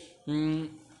 When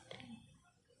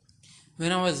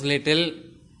I was little,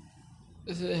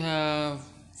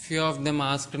 few of them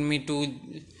asked me to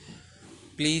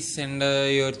please send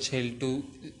your child to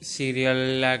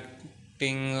serial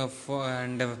acting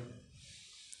and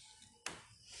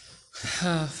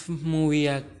movie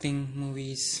acting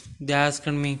movies. They asked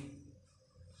me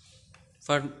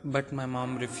for, but my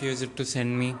mom refused to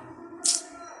send me.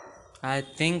 I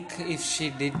think if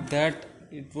she did that,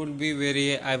 it would be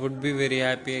very, I would be very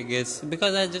happy, I guess,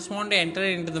 because I just want to enter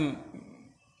into the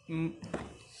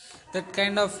that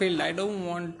kind of field. I don't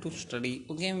want to study.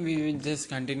 Okay, we will just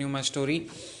continue my story.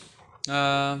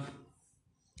 uh,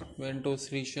 Went to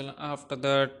Seychelles. After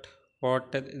that,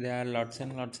 what, there are lots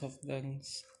and lots of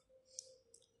things.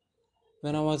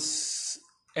 When I was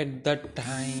at that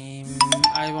time,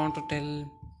 I want to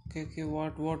tell. Okay,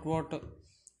 what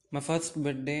my first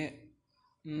birthday.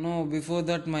 No, before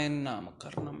that, my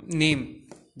namakarnam name.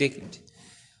 Take it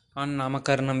on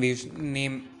namakarnam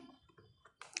name.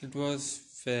 It was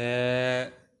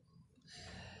fair.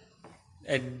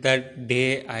 At that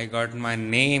day I got my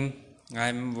name.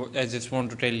 I just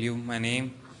want to tell you my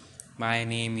name. My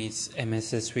name is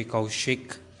MSSV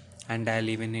Kaushik, and I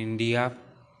live in India.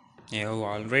 You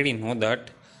already know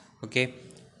that. Okay,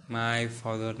 my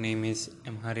father name is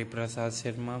M Hari Prasad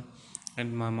Sharma,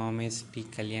 and my mom is T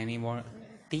Kalyani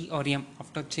T or M.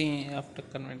 After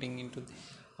converting into,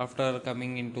 after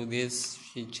coming into this,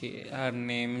 her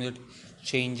name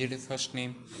changed first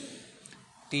name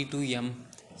T to M.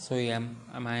 So I am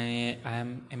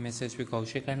MSSV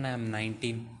Kaushik, and I am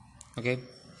 19. Okay,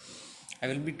 I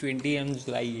will be 20 on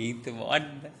July 8th. What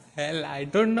the hell? I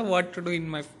don't know what to do in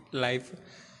my life.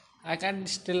 I don't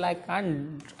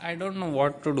know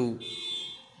what to do.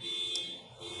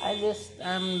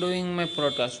 I'm doing my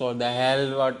podcast. For the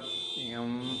hell?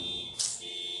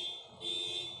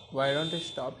 Why don't you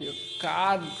stop your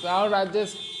car sound? I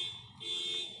just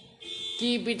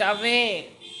keep it away.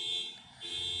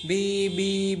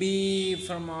 Be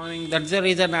from morning. That's the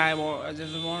reason I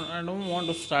don't want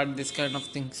to start this kind of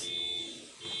things.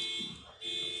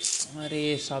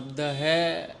 अरे शब्द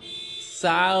है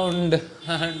sound.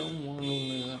 I don't want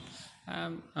to.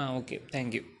 Okay,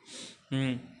 thank you.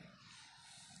 Hmm.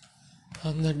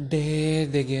 On the day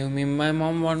they gave me, my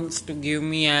mom wants to give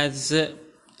me as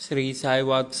Sri Sai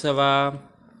Vatsava.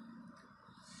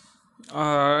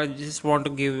 I just want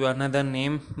to give you another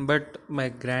name, but my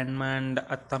grandma and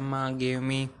Attamma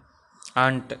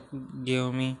aunt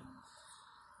gave me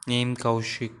name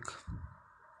Kaushik.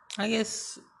 I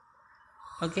guess,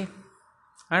 okay.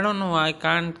 I don't know, I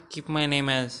can't keep my name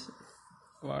as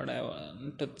what I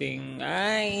want to think.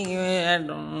 I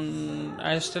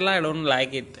don't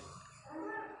like it.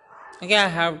 Okay, I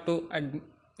have to admit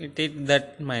it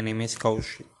that my name is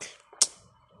Kaushik.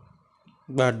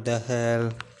 What the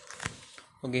hell?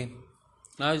 Okay,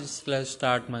 now just let's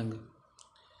start my.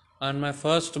 On my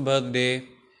first birthday,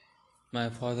 my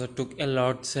father took a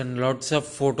lots and lots of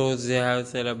photos. They have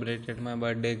celebrated my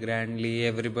birthday grandly.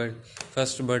 Everybody,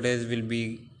 first birthdays will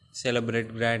be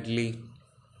celebrated grandly.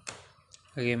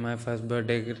 Okay, my first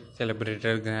birthday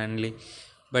celebrated grandly,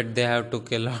 but they have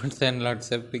took a lots and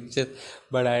lots of pictures.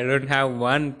 But I don't have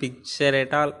one picture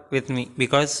at all with me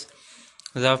because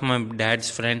of my dad's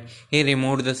friend. He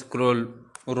removed the scroll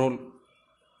roll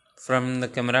from the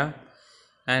camera,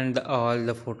 and all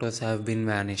the photos have been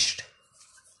vanished.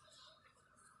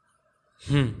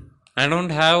 I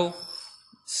don't have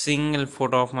single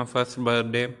photo of my first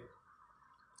birthday.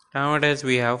 Nowadays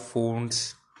we have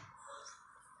phones,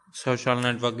 social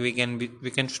network. We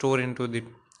can store into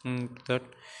that,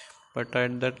 but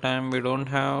at that time we don't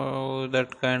have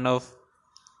that kind of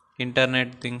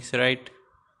internet things, right?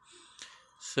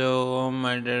 So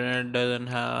my dad doesn't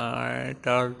have it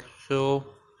also.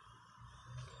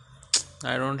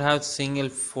 I don't have single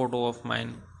photo of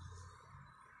mine.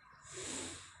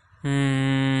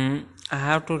 I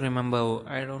have to remember.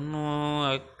 I don't know.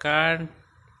 I can't.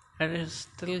 I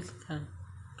still can't.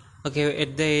 Okay,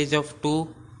 at the age of 2,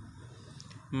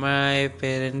 my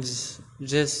parents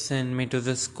just sent me to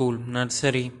the school,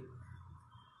 nursery.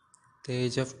 The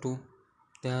age of 2,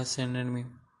 they have sent me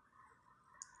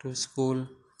to school.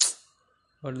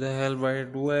 What the hell? Why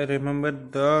do I remember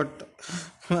that?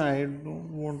 I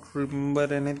don't want to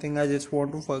remember anything. I just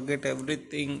want to forget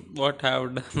everything what I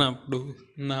have done up to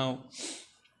now.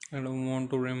 I don't want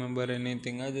to remember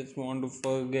anything. I just want to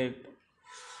forget.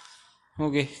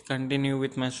 Okay, continue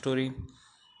with my story.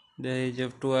 The age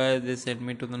of 2, they sent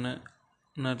me to the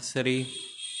nursery.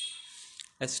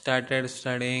 I started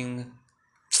studying.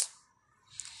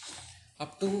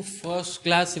 Up to first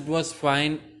class, it was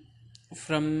fine.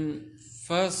 From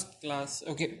first class,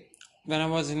 okay, when I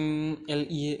was in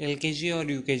LKG or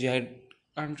UKG, I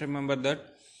can't remember that.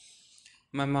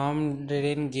 My mom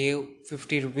didn't give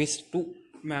 50 rupees to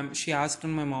ma'am. She asked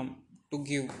my mom to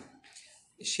give.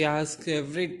 She asks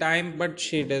every time, but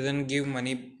she doesn't give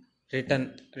money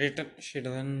return. She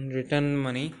doesn't return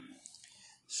money.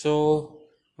 So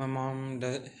my mom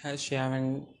she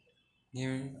haven't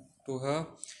given to her.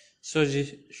 So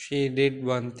she did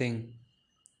one thing.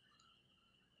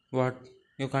 What?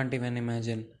 You can't even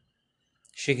imagine.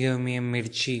 She gave me a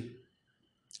mirchi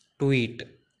to eat.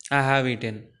 I have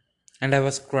eaten. And I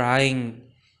was crying.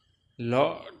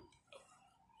 Lord,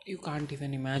 you can't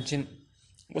even imagine.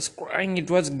 I was crying. It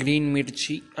was green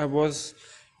mirchi. I was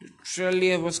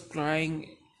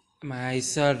crying. My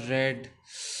eyes are red.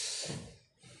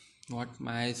 What?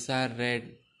 My eyes are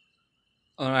red.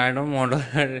 Oh, I don't want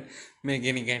to make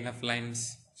any kind of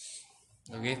lines.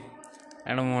 Okay?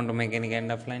 I don't want to make any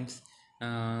kind of lines.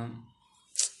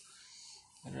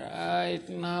 Right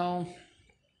now,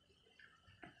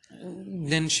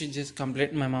 then she just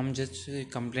complained. My mom just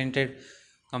complained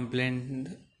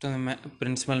to the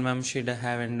principal ma'am. She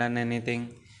haven't done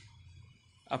anything.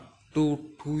 Up to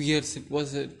 2 years, it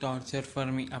was a torture for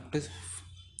me. Up to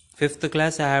fifth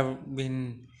class, I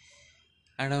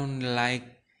don't like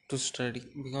to study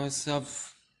because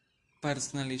of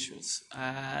personal issues.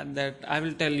 That I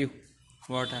will tell you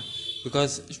what.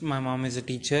 Because my mom is a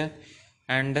teacher,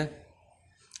 and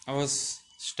I was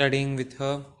studying with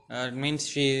her. It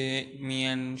means me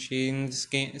and she in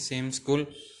the same school,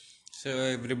 so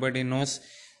everybody knows.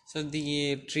 So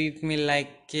they treat me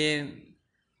like a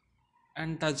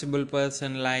untouchable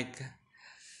person. Like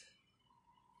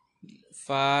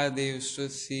far they used to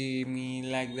see me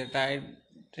like that. I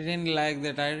didn't like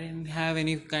that. I didn't have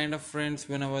any kind of friends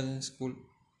when I was in school.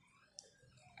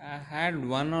 I had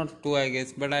one or two, I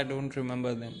guess, but I don't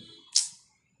remember them.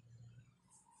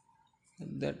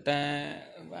 That time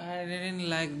I didn't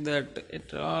like that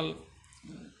at all,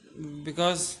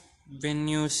 because when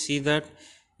your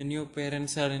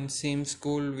parents are in same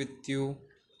school with you,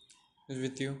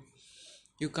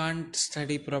 you can't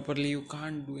study properly, you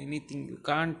can't do anything, you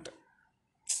can't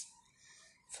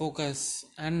focus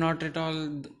and not at all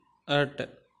at.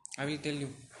 I will tell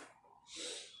you.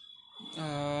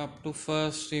 Up to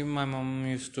first year, my mom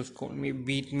used to scold me,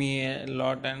 beat me a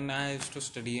lot, and I used to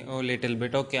study a little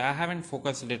bit. Okay, I haven't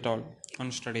focused at all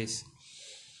on studies.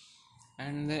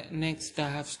 And the next, I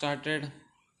have started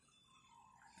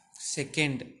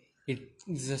second.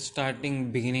 It's the starting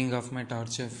beginning of my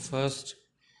torture. First,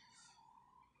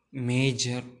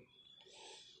 major.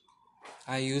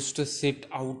 I used to sit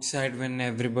outside when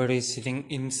everybody is sitting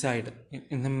inside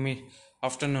in the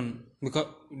afternoon because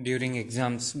during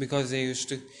exams, because they used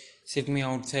to sit me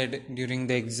outside during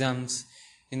the exams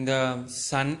in the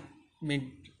sun mid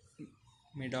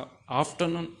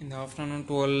afternoon, in the afternoon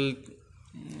 12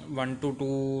 1 to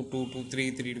 2 2 to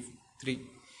 3 3 to 3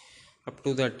 up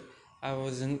to that. I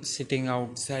wasn't sitting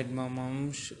outside. My mom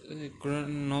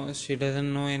couldn't know, she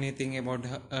doesn't know anything about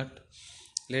her.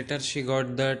 Later she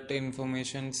got that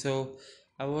information, so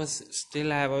I'm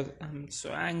so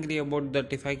angry about that.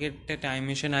 If I get a time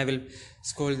machine, I will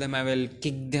scold them, I will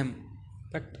kick them,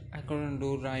 but I couldn't do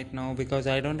right now because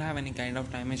I don't have any kind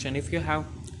of time machine. If you have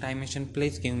time machine,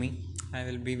 please give me, I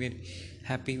will be very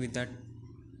happy with that,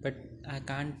 but I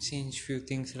can't change few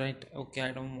things, right? Okay,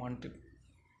 I don't want it.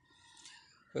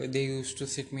 They used to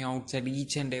sit me outside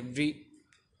each and every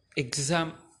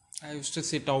exam. I used to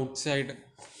sit outside.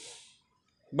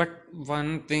 But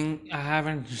one thing I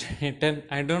haven't written,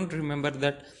 I don't remember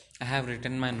that I have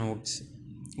written my notes,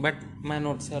 but my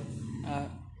notes are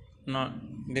not,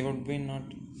 they would be not,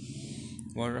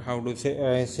 what, how to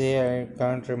say, I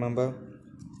can't remember.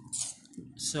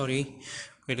 Sorry,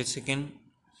 wait a second.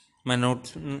 My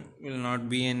notes will not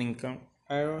be an income.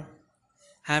 I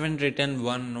haven't written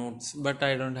one notes, but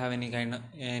I don't have any kind of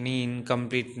any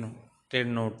incomplete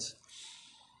notes,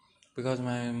 because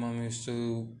my mom used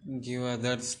to give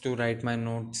others to write my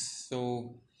notes,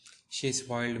 so she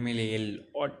spoiled me a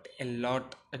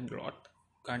lot.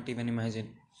 Can't even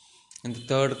imagine. In the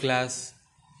third class,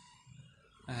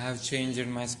 I have changed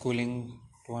my schooling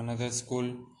to another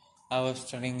school. I was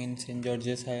studying in St.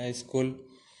 George's High School,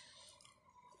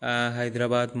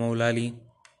 Hyderabad, Maulali,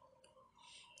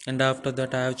 and after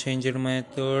that I have changed my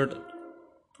third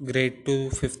grade to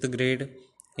fifth grade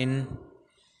in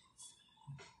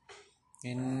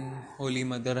Holy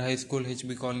Mother High School,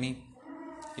 HB Colony.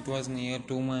 It was near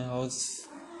to my house,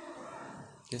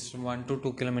 just 1 to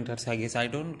 2 kilometers, I guess. I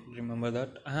don't remember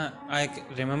that. I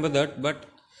remember that, but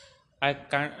I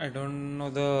don't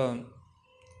know the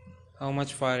how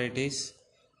much far it is.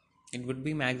 It would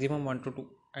be maximum 1 to 2.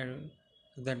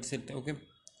 That's it. Okay,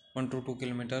 1 to 2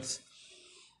 kilometers.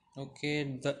 Okay,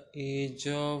 the age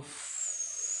of,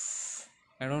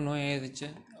 I don't know age.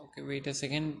 Okay, wait a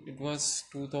second. It was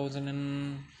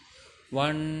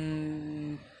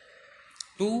 2001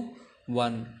 to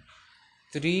 1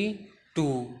 3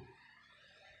 2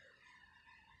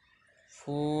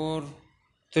 4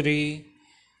 3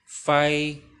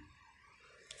 5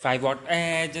 5 what,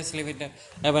 just leave it.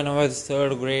 When I was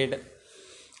third grade,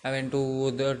 I went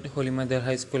to the Holy Mother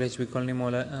High School, HB Colony,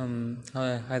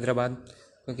 Hyderabad.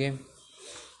 Okay,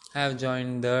 I have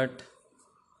joined that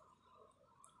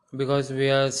because we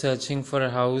are searching for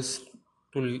a house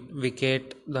to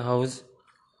vacate the house.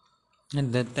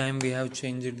 At that time we have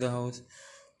changed the house.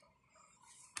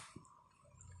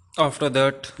 After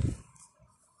that,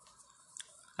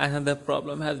 another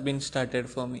problem has been started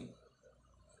for me.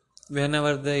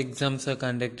 Whenever the exams are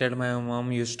conducted, my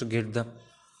mom used to get the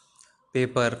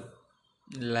paper,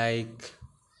 like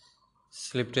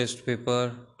slip test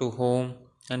paper, to home,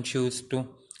 and she used to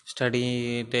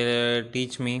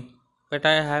teach me, but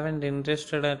I haven't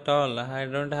interested at all. I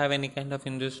don't have any kind of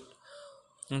interest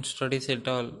in studies at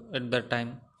all at that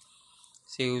time.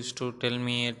 She used to tell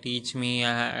me, teach me.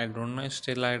 I don't know,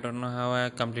 still I don't know how I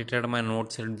completed my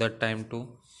notes at that time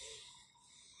too.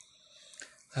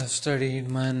 I've studied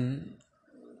man,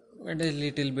 but a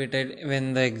little bit.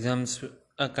 When the exams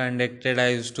are conducted, I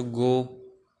used to go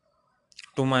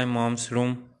to my mom's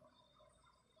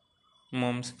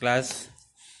class.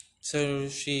 So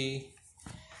she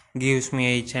gives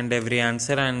me each and every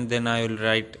answer, and then I will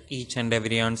write each and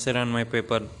every answer on my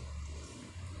paper.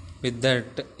 With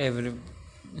that,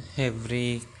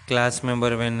 every class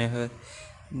member, whenever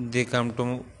they come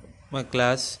to my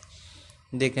class,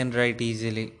 they can write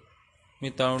easily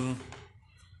without,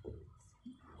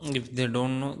 if they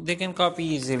don't know, they can copy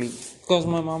easily, because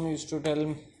my mom used to tell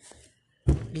me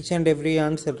each and every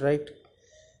answer, right?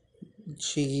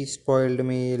 She spoiled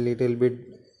me a little bit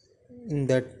in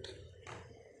that.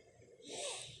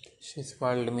 She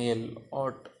spoiled me a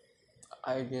lot.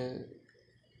 I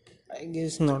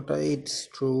guess not. It's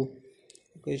true,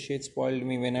 because she spoiled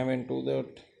me when I went to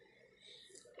that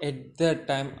At that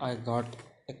time, I got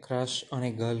a crush on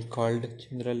a girl called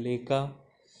Chandralekha,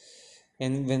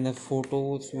 and when the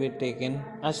photos were taken,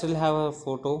 I still have a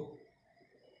photo.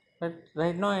 But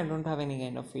right now, I don't have any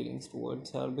kind of feelings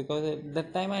towards her because at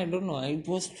that time, I don't know. It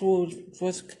was true. It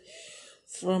was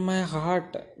from my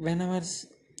heart. When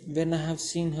I have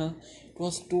seen her, it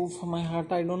was true from my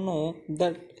heart. I don't know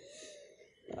that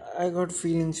I got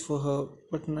feelings for her,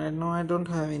 but right now I don't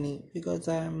have any because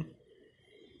I am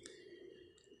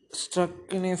stuck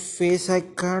in a phase I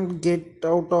can't get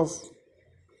out of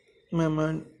my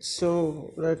mind.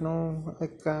 So right now I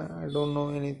don't know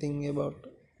anything about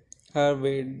her.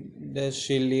 Where does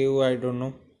she live? I don't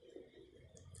know.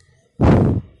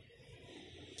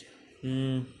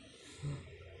 Hmm.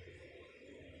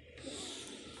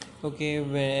 Okay,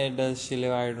 where does she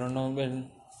live? I don't know. But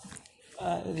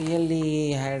I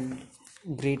really had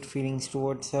great feelings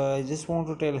towards her. I just want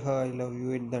to tell her I love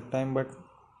you at that time, but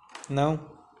now,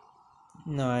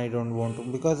 no, I don't want to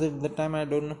because at that time I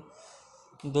don't know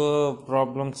the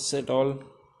problems at all,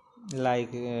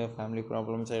 like family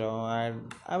problems at all.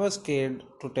 I was scared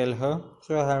to tell her,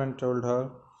 so I haven't told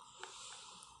her.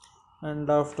 And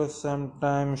after some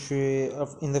time,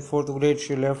 in the fourth grade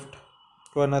she left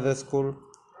to another school.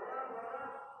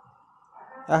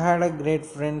 I had a great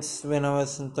friends when I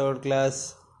was in third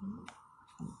class.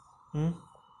 hmm?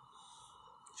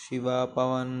 Shiva,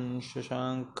 Pawan,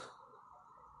 Shashank,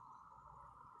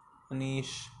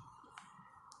 Anish,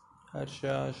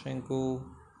 Harsha, Shanku,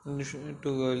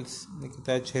 two girls,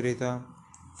 Nikita, Charita,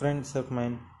 friends of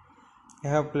mine. I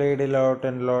have played a lot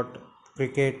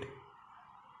cricket.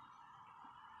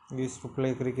 We used to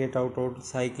play cricket out,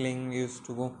 cycling. We used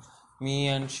to go. Me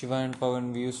and Shiva and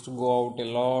Pawan, we used to go out a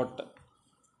lot,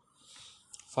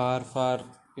 far.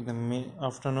 In the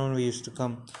afternoon, we used to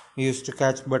come. We used to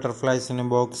catch butterflies in a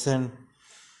box and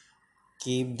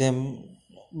keep them.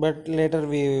 But later,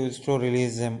 we used to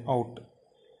release them out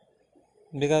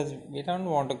because we don't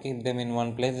want to keep them in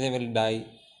one place. They will die.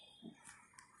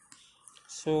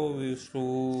 So we used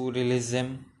to release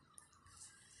them.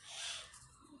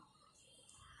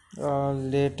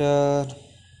 Later,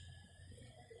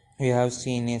 we have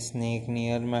seen a snake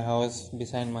near my house,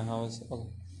 beside my house.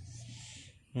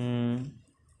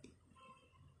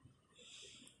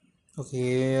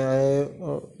 Okay.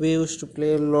 We used to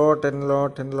play a lot a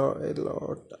lot.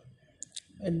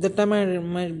 At the time,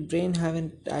 my brain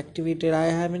haven't activated. I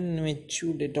haven't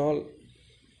matured at all.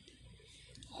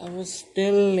 I was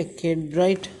still a kid,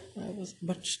 right?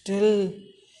 But still,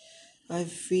 I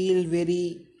feel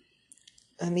very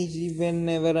uneasy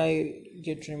whenever I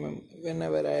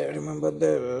remember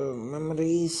the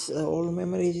memories, old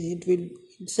memories.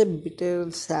 It's a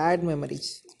bitter, sad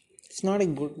memories. It's not a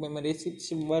good memories.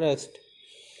 It's worst.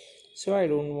 So I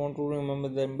don't want to remember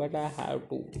them, but I have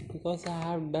to because I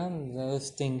have done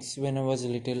those things when I was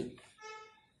little.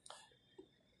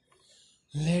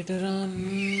 Later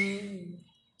on,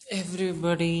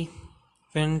 everybody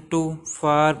went to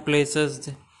far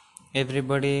places.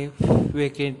 Everybody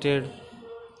vacated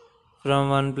from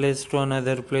one place to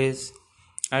another place.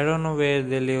 I don't know where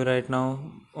they live right now.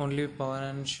 Only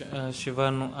Pawan and Shiva,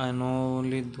 I know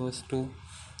only those two.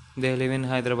 They live in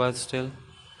Hyderabad still.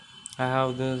 I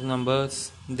have those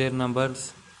numbers, their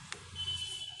numbers.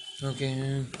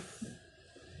 Okay.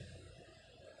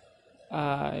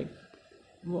 I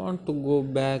want to go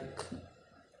back,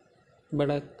 but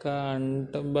I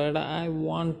can't. But I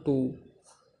want to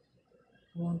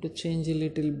change a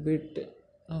little bit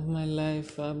of my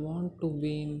life. I want to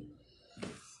be in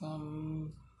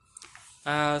some.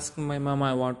 I asked my mom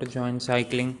I want to join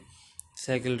cycle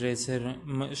racer.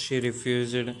 She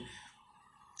refused.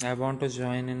 I want to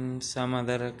join in some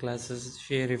other classes.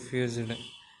 She refused.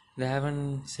 They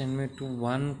haven't sent me to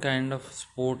one kind of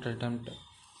sport attempt.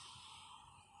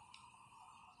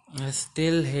 I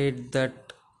still hate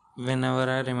that whenever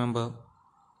I remember.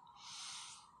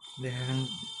 They haven't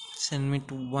sent me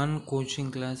to one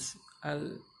coaching class.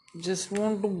 I'll just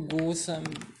want to go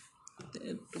something.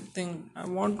 I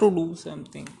want to do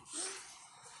something.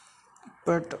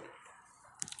 But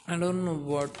I don't know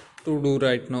what to do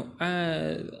right now.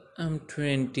 I'm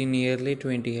 20, nearly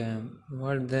 20 I am.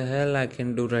 What the hell I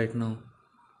can do right now?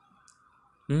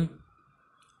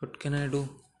 What can I do?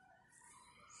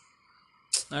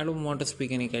 I don't want to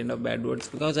speak any kind of bad words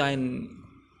because I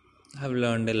have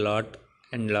learned a lot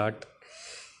and lot.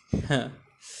 At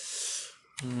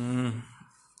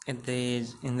the age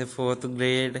in the fourth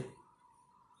grade,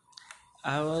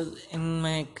 I was in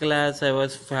my class. I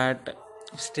was fat.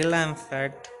 Still, I'm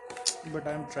fat, but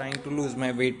I'm trying to lose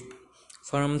my weight.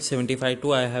 From 75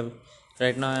 to I have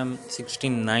right now I'm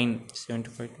 69.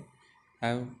 75 to I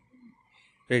have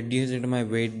reduced my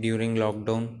weight during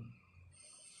lockdown.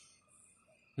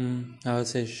 Our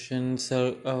sessions,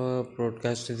 our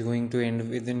broadcast is going to end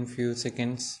within few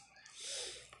seconds.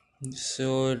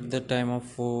 So at the time of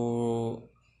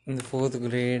in the fourth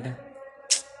grade,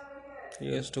 I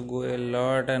used to go a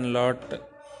lot and lot.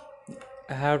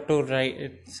 I have to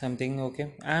write something.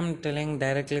 Okay, I'm telling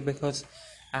directly because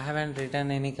I haven't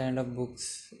written any kind of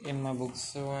books in my books,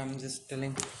 so I'm just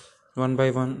telling one by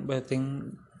one, by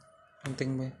thing, one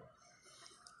thing by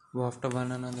after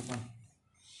one another one.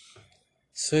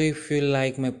 So if you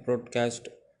like my podcast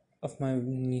of my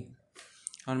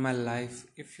on my life,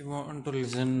 if you want to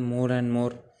listen more and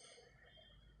more,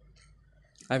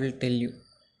 I will tell you.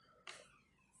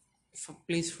 So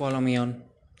please follow me on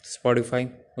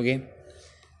Spotify. Okay.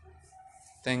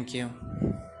 Thank you.